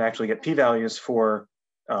 And you can actually get p-values for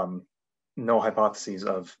null hypotheses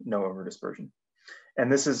of no over-dispersion. And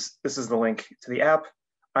this is the link to the app.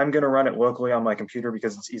 I'm going to run it locally on my computer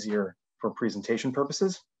because it's easier for presentation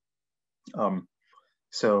purposes.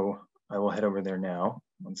 So I will head over there now.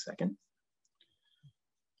 1 second.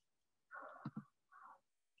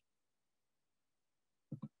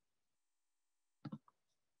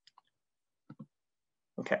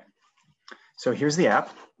 Okay, so here's the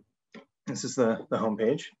app. This is the home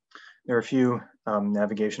page. There are a few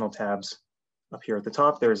navigational tabs up here at the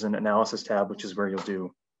top. There's an analysis tab, which is where you'll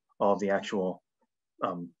do all of the actual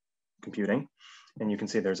computing. And you can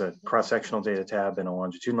see there's a cross-sectional data tab and a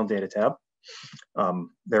longitudinal data tab.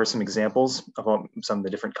 There are some examples of some of the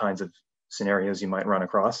different kinds of scenarios you might run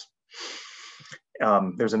across.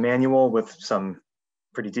 There's a manual with some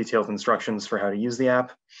pretty detailed instructions for how to use the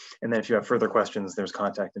app. And then if you have further questions, there's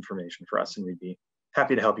contact information for us, and we'd be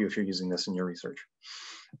happy to help you if you're using this in your research.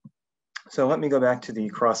 So let me go back to the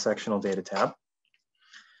cross-sectional data tab.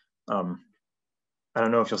 I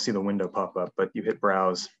don't know if you'll see the window pop up, but you hit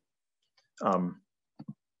browse. I'm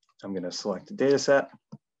going to select a data set.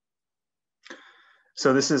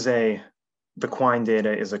 So this is the Quine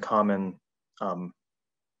data is a common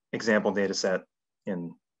example data set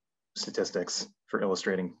in statistics for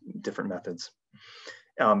illustrating different methods.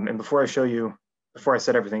 And before I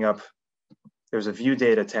set everything up, there's a view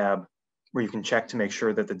data tab where you can check to make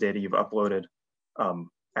sure that the data you've uploaded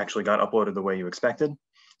actually got uploaded the way you expected.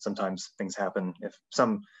 Sometimes things happen.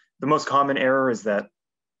 The most common error is that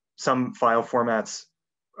some file formats,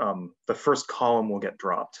 the first column will get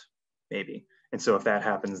dropped, maybe. And so if that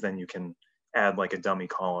happens, then you can add like a dummy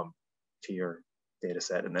column to your data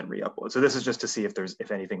set and then re-upload. So this is just to see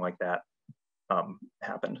if anything like that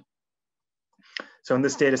happened. So in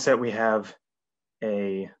this data set, we have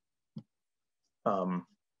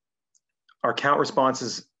our count response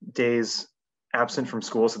is days absent from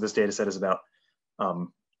school. So this data set is about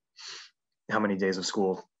how many days of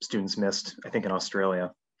school students missed, I think in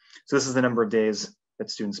Australia. So this is the number of days that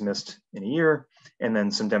students missed in a year, and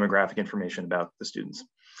then some demographic information about the students.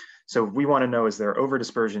 So we want to know, is there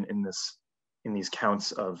over-dispersion in these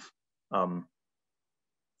counts of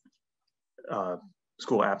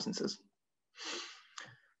school absences?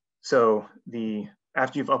 So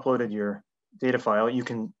after you've uploaded your data file, you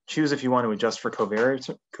can choose if you want to adjust for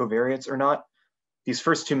covariates or not. These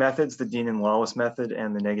first two methods, the Dean and Lawless method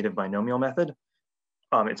and the negative binomial method,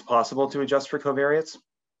 it's possible to adjust for covariates.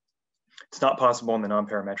 It's not possible in the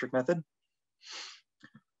non-parametric method.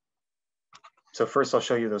 So first I'll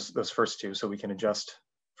show you those first two so we can adjust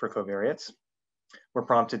for covariates. We're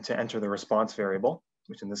prompted to enter the response variable,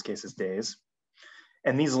 which in this case is days.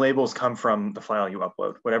 And these labels come from the file you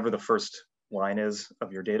upload. Whatever the first line is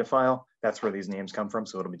of your data file, that's where these names come from,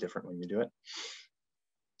 so it'll be different when you do it.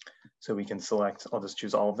 So we can select, I'll just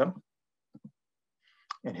choose all of them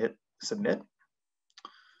and hit submit.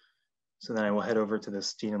 So then I will head over to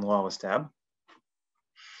this Dean and Lawless tab.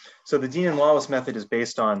 So the Dean and Lawless method is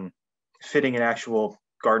based on fitting an actual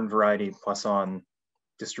garden variety Poisson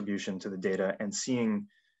distribution to the data and seeing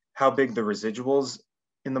how big the residuals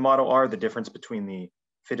in the model are, the difference between the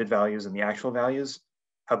fitted values and the actual values,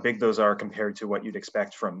 how big those are compared to what you'd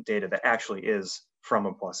expect from data that actually is from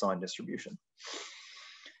a Poisson distribution.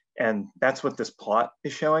 And that's what this plot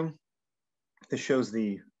is showing. This shows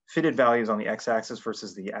the fitted values on the x-axis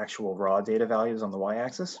versus the actual raw data values on the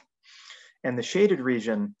y-axis. And the shaded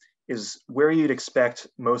region is where you'd expect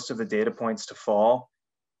most of the data points to fall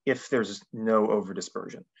if there's no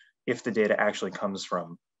over-dispersion, if the data actually comes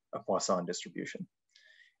from a Poisson distribution.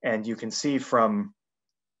 And you can see from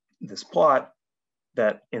this plot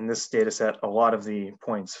that in this data set, a lot of the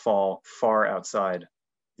points fall far outside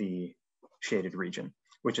the shaded region,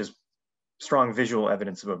 which is strong visual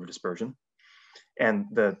evidence of over-dispersion. And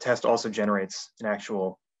the test also generates an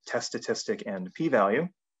actual test statistic and p-value.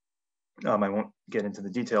 I won't get into the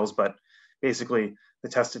details, but basically the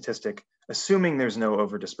test statistic, assuming there's no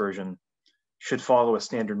over-dispersion, should follow a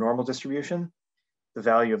standard normal distribution. The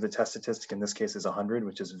value of the test statistic in this case is 100,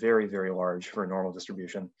 which is very, very large for a normal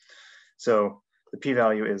distribution. So the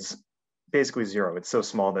p-value is basically 0. It's so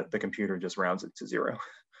small that the computer just rounds it to 0.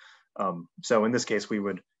 So in this case, we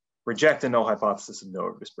would reject a null hypothesis of no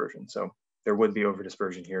over-dispersion. So there would be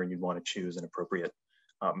over-dispersion here, and you'd want to choose an appropriate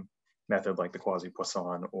method like the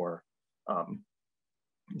quasi-Poisson or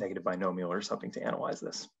negative binomial or something to analyze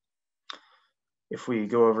this. If we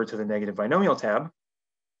go over to the negative binomial tab,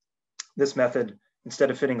 this method, instead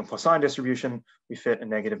of fitting a Poisson distribution, we fit a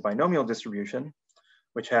negative binomial distribution,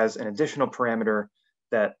 which has an additional parameter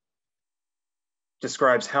that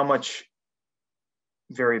describes how much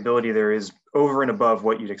variability there is over and above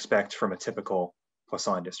what you'd expect from a typical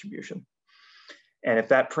Poisson distribution. And if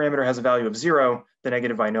that parameter has a value of 0, the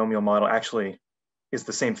negative binomial model actually is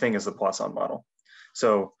the same thing as the Poisson model.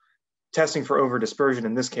 So testing for over-dispersion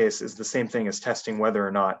in this case is the same thing as testing whether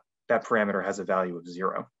or not that parameter has a value of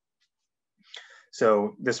 0.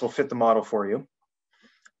 So this will fit the model for you.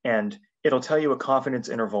 And it'll tell you a confidence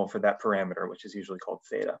interval for that parameter, which is usually called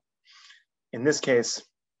theta. In this case,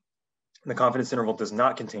 the confidence interval does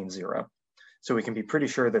not contain 0. So we can be pretty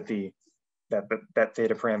sure that that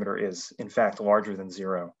theta parameter is in fact larger than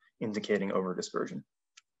 0, indicating over-dispersion,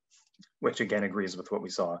 which again agrees with what we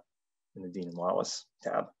saw in the Dean and Lawless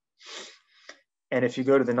tab. And if you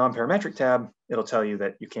go to the non-parametric tab, it'll tell you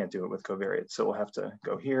that you can't do it with covariates. So we'll have to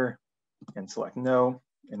go here and select no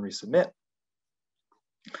and resubmit.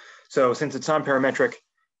 So since it's non-parametric,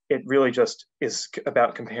 it really just is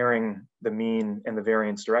about comparing the mean and the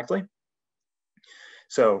variance directly.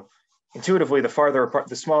 So intuitively, the farther apart,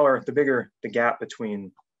 the smaller, the bigger the gap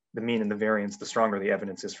between the mean and the variance, the stronger the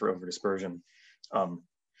evidence is for over-dispersion.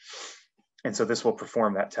 And so this will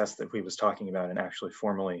perform that test that we was talking about and actually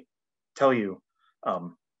formally tell you,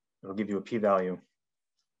 it'll give you a p-value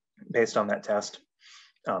based on that test.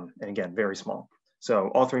 And again, very small. So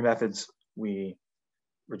all three methods, we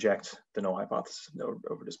reject the null hypothesis of no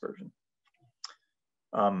over-dispersion.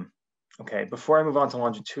 Okay, before I move on to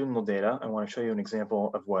longitudinal data, I want to show you an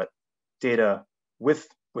example of what data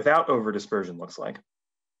without over-dispersion looks like.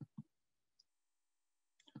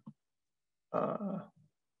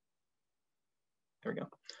 There we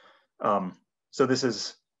go. So this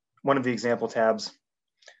is one of the example tabs.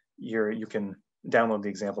 You can download the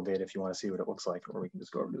example data if you want to see what it looks like, or we can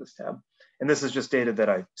just go over to this tab. And this is just data that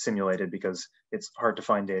I simulated because it's hard to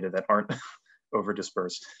find data that aren't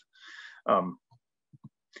over-dispersed.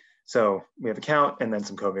 So we have a count and then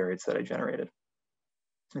some covariates that I generated.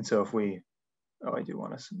 And so if we, I do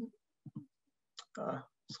want to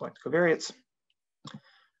select covariates.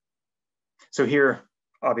 So here,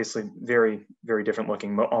 obviously very, very different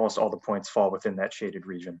looking. Almost all the points fall within that shaded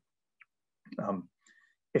region.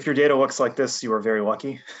 If your data looks like this, you are very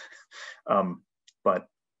lucky. But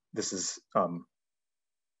this is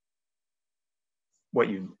what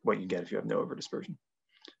you get if you have no over-dispersion.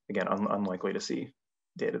 Again, unlikely to see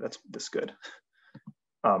data that's this good.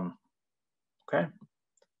 Okay,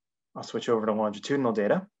 I'll switch over to longitudinal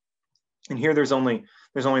data. And here there's only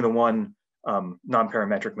the one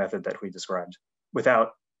non-parametric method that we described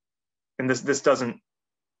without, and this doesn't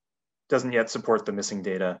yet support the missing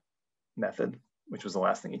data method, which was the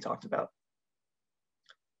last thing he talked about.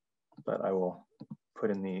 But I will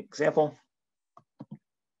put in the example.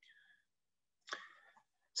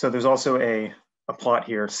 So there's also a plot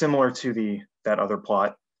here similar to that other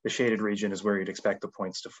plot. The shaded region is where you'd expect the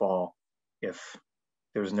points to fall if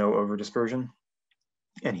there's no over-dispersion.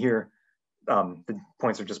 And here, the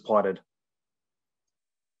points are just plotted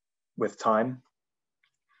with time.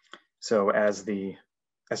 So as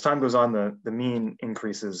time goes on, the mean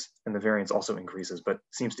increases and the variance also increases, but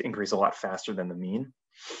seems to increase a lot faster than the mean,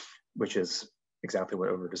 which is exactly what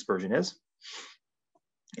over-dispersion is.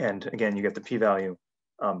 And again, you get the p-value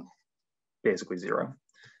basically 0.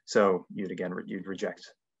 So you'd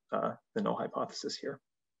reject the null hypothesis here.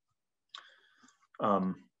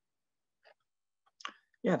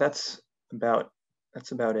 Yeah, that's about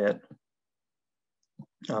it.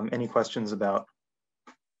 Any questions about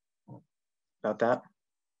that?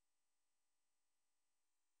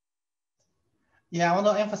 Yeah, I want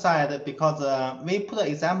to emphasize that because we put an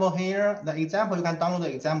example here. The example, you can download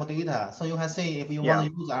the example data. So you can see if you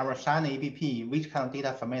want to use our Shiny EPP, which kind of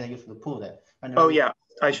data format you should put it. Oh yeah,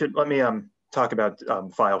 let me talk about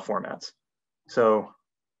file formats. So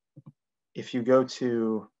if you go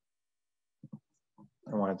to,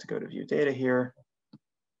 I wanted to go to view data here.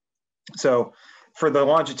 So for the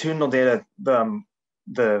longitudinal data,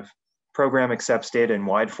 the program accepts data in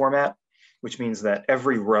wide format, which means that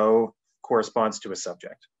every row corresponds to a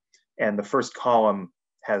subject. And the first column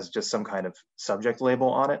has just some kind of subject label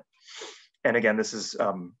on it. And again, this is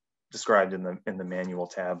described in the manual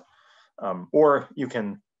tab. Or you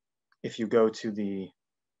can, if you go to the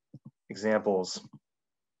examples,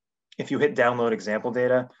 if you hit download example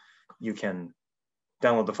data, you can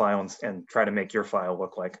download the file and try to make your file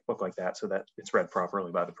look like that so that it's read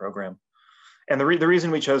properly by the program. And the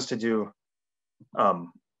reason we chose to do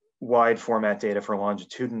wide format data for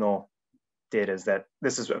longitudinal data is that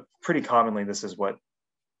this is pretty commonly, this is what,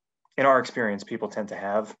 in our experience, people tend to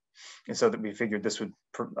have. And so that we figured this would,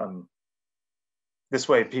 this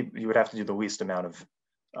way you would have to do the least amount of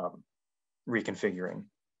reconfiguring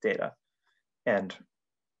data. And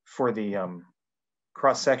for the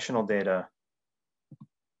cross-sectional data,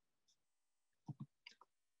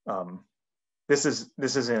 this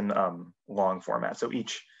is in long format. So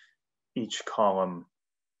each column,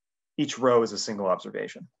 each row is a single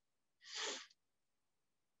observation.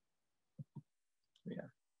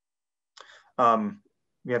 Yeah.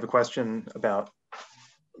 We have a question about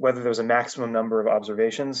whether there's a maximum number of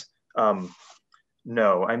observations.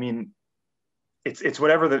 No, I mean, it's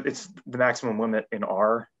whatever the maximum limit in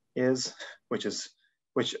R is, which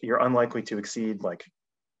you're unlikely to exceed like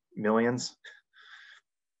millions,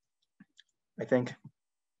 I think.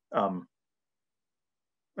 I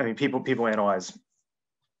mean, people analyze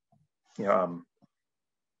you know,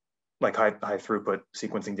 like high throughput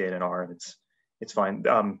sequencing data in R, and it's fine.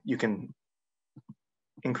 You can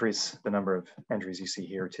increase the number of entries you see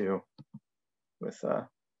here too with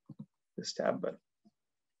this tab, but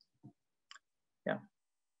yeah.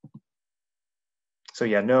 So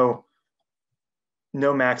yeah, no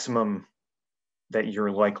maximum that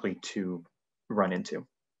you're likely to run into.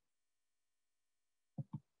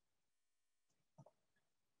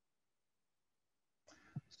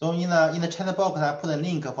 So in the chat box, I put a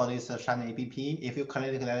link for this Shiny app. If you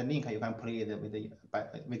click that link, you can play it with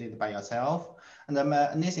it by yourself. And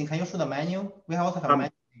Nathan, can you show the menu? We also have a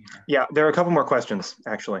menu here. Yeah, there are a couple more questions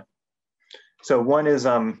actually. So one is,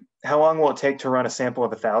 how long will it take to run a sample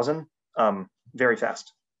of 1,000? Very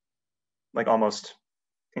fast, like almost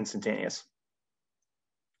instantaneous,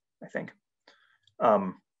 I think.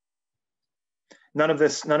 None of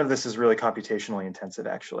this is really computationally intensive,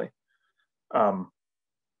 actually.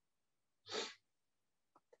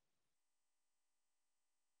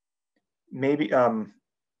 Maybe the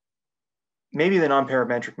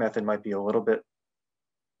non-parametric method might be a little bit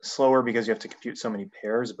slower because you have to compute so many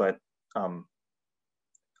pairs, but you're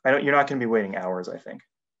not going to be waiting hours, I think.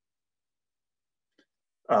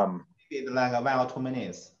 Maybe like 1 or 2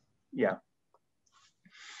 minutes. Yeah.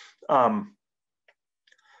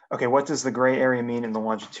 Okay, what does the gray area mean in the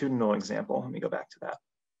longitudinal example? Let me go back to that.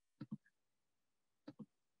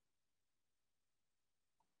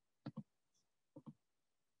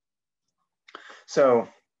 So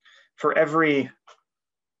for every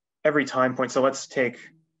time point, so let's take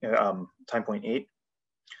time point 8.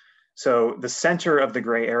 So the center of the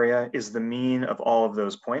gray area is the mean of all of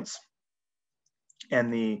those points.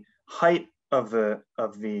 And the height of the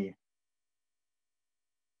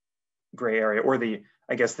gray area, or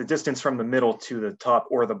I guess the distance from the middle to the top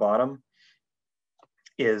or the bottom,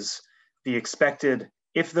 is the expected,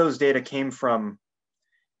 if those data came from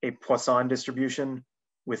a Poisson distribution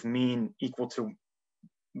with mean equal to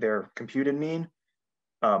their computed mean,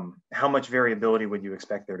 how much variability would you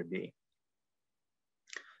expect there to be?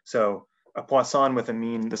 So a Poisson with a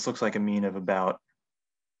mean, this looks like a mean of about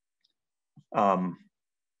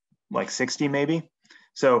like 60 maybe.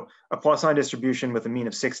 So a Poisson distribution with a mean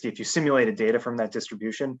of 60, if you simulated data from that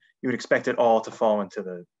distribution, you would expect it all to fall into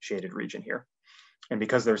the shaded region here. And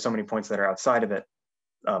because there are so many points that are outside of it,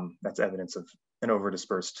 that's evidence of an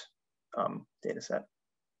over-dispersed data set.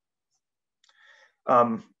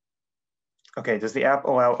 Okay, does the app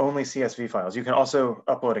allow only CSV files? You can also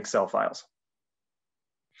upload Excel files.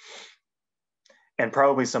 And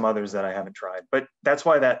probably some others that I haven't tried. But that's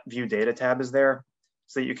why that View Data tab is there,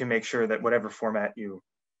 so that you can make sure that whatever format you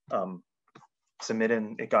submit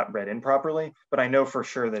in, it got read in properly. But I know for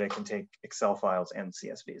sure that it can take Excel files and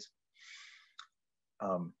CSVs.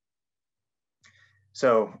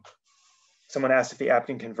 So someone asked if the app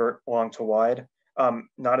can convert long to wide.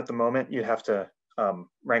 Not at the moment. You'd have to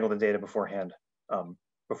wrangle the data beforehand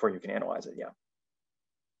before you can analyze it, yeah.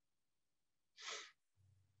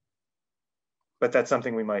 But that's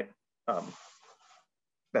something we might,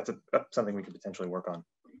 that's something we could potentially work on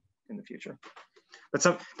in the future.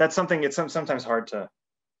 But that's something, it's sometimes hard to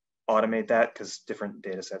automate that because different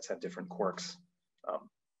data sets have different quirks.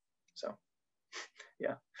 So,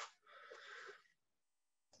 yeah.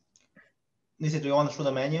 Lisa, do you want to show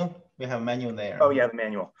the menu? We have a menu there. Oh yeah, the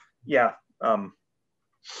manual. Yeah.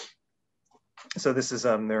 So this is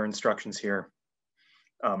their instructions here,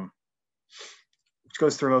 which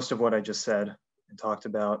goes through most of what I just said and talked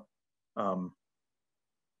about.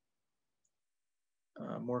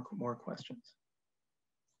 More questions.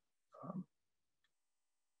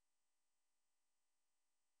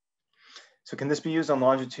 So can this be used on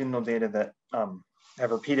longitudinal data that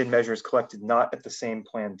have repeated measures collected not at the same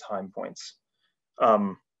planned time points?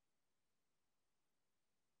 I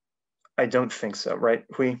don't think so, right,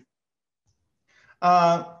 Hui?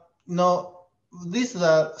 No, this is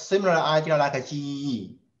a similar idea like a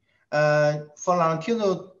GEE. For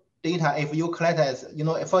longitudinal data, if you collect as,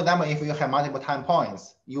 for example, if you have multiple time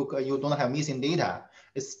points, you don't have missing data,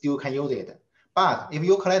 it still can use it. But if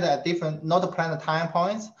you collect at different, not planned time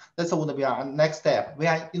points, this would be our next step. We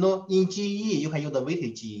are, in GEE, you can use the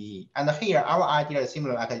weighted GEE. And here, our idea is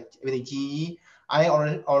similar like with GEE. I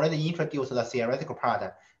already introduced the theoretical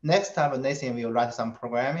part. Next time, Nathan will write some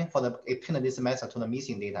programming for the append this method to the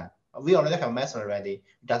missing data. We already have a method ready.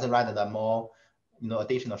 Just write the more,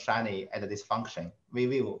 additional shiny at this function. We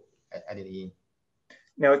will add it in.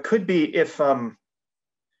 Now it could be if,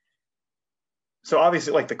 so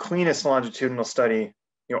obviously like the cleanest longitudinal study,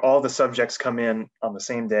 all the subjects come in on the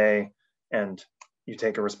same day and you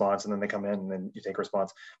take a response and then they come in and then you take a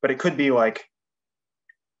response. But it could be like,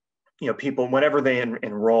 people, whenever they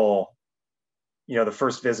enroll, the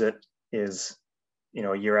first visit is,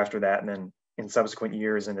 a year after that, and then in subsequent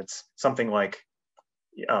years, and it's something like,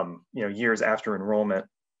 years after enrollment,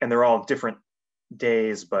 and they're all different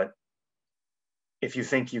days. But if you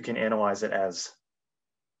think you can analyze it as,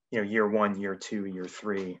 year 1, year 2, year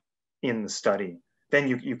 3 in the study, then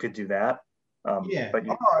you could do that. Yeah. But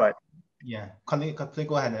yeah, please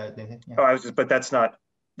go ahead. Yeah. Oh, but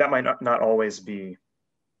that might not always be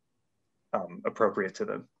appropriate to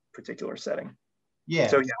the particular setting. Yeah.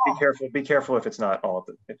 So yeah, be careful if it's not at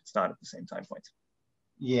the same time points.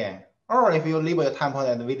 Yeah. Or if you label your time point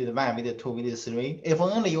at visit 1, visit 2, visit 3, if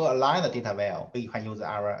only you align the data well, we can use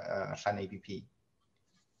our Shine APP.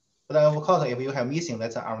 But of course, if you have missing,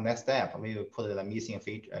 that's our next step. We will put the missing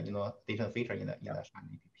feature, data feature in the Shine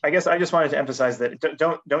APP. I guess I just wanted to emphasize that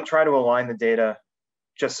don't try to align the data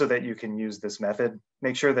just so that you can use this method.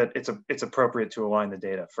 Make sure that it's appropriate to align the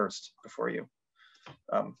data first before you.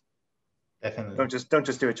 Definitely. Don't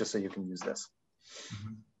just do it just so you can use this.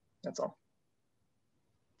 Mm-hmm. That's all.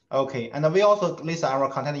 Okay, and we also list our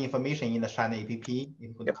contact information in the Shine APP.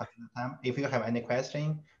 If you have any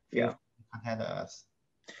question, feel free to contact us.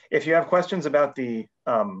 If you have questions about the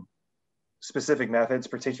specific methods,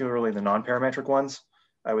 particularly the non-parametric ones,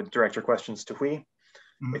 I would direct your questions to Hui.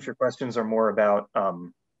 Mm-hmm. If your questions are more about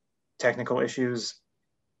technical issues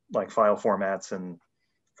like file formats and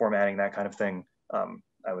formatting, that kind of thing,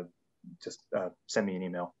 I would just send me an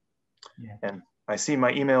email. Yeah. And I see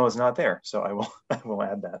my email is not there, so I will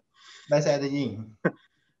add that. Let's add it in.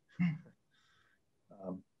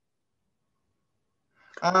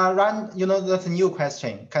 Run, that's a new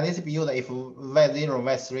question. Can this be used if Y0,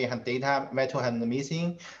 Y3 have data, Y2 have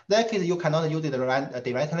missing? That case, you cannot use it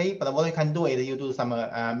directly, but what you can do is you do some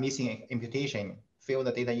missing imputation, fill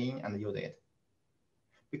the data in and use it.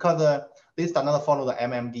 Because this does not follow the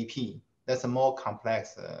MMDP. That's a more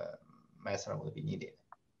complex method would be needed.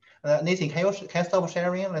 Nathan, can you stop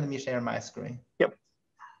sharing? Let me share my screen. Yep.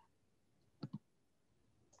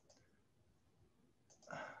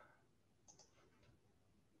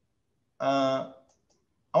 I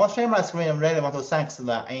want to share my screen. I really want to thank the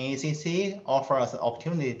NACC offer us the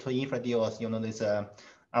opportunity to introduce, this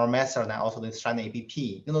our method and also this Shine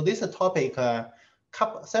APP. This topic.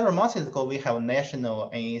 Several months ago, we have a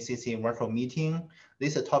national NACC virtual meeting.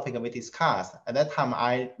 This is a topic we discussed. At that time,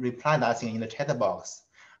 I replied, I think, in the chat box.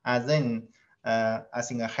 And then I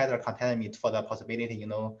think Heather contacted me for the possibility,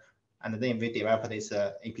 and then we developed this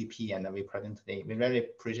APP and we present today. We really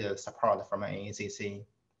appreciate the support from NACC.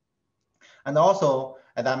 And also,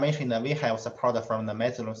 as I mentioned, we have support from the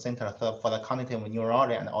Medical Center for the Cognitive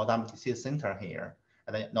Neurology and Autonomic Disease Center here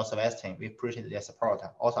at the Northwestern. We appreciate their support.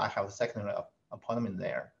 Also, I have a secondary appointment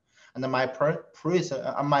there. And my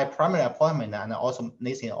primary appointment, and also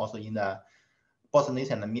Nathan also in the both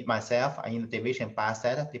Nathan and myself are in the division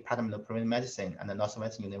biostat, Department of Preventive Medicine, and the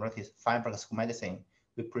Northwestern University Feinberg School of Medicine.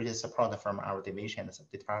 We appreciate support from our division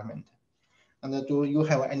department. And do you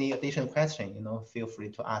have any additional question? Feel free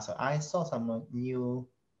to ask. I saw some new.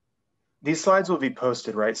 These slides will be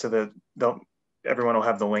posted, right? So that everyone will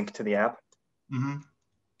have the link to the app. Mm-hmm.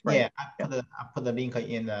 Right. Yeah, I put the link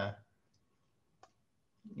in the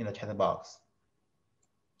chat box.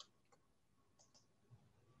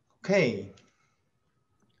 Okay.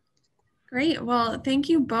 Great. Well, thank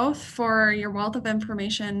you both for your wealth of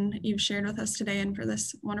information you've shared with us today and for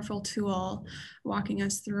this wonderful tool walking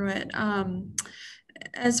us through it.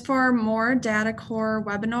 As for more data core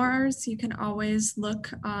webinars, you can always look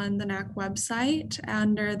on the NACC website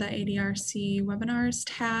under the ADRC webinars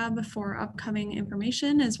tab for upcoming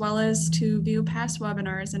information, as well as to view past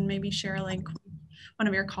webinars and maybe share a link with one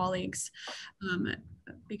of your colleagues,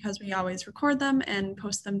 because we always record them and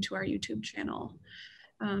post them to our YouTube channel.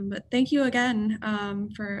 But thank you again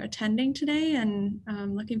for attending today, and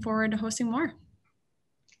looking forward to hosting more.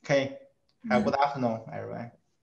 Okay. Have a good afternoon, everyone.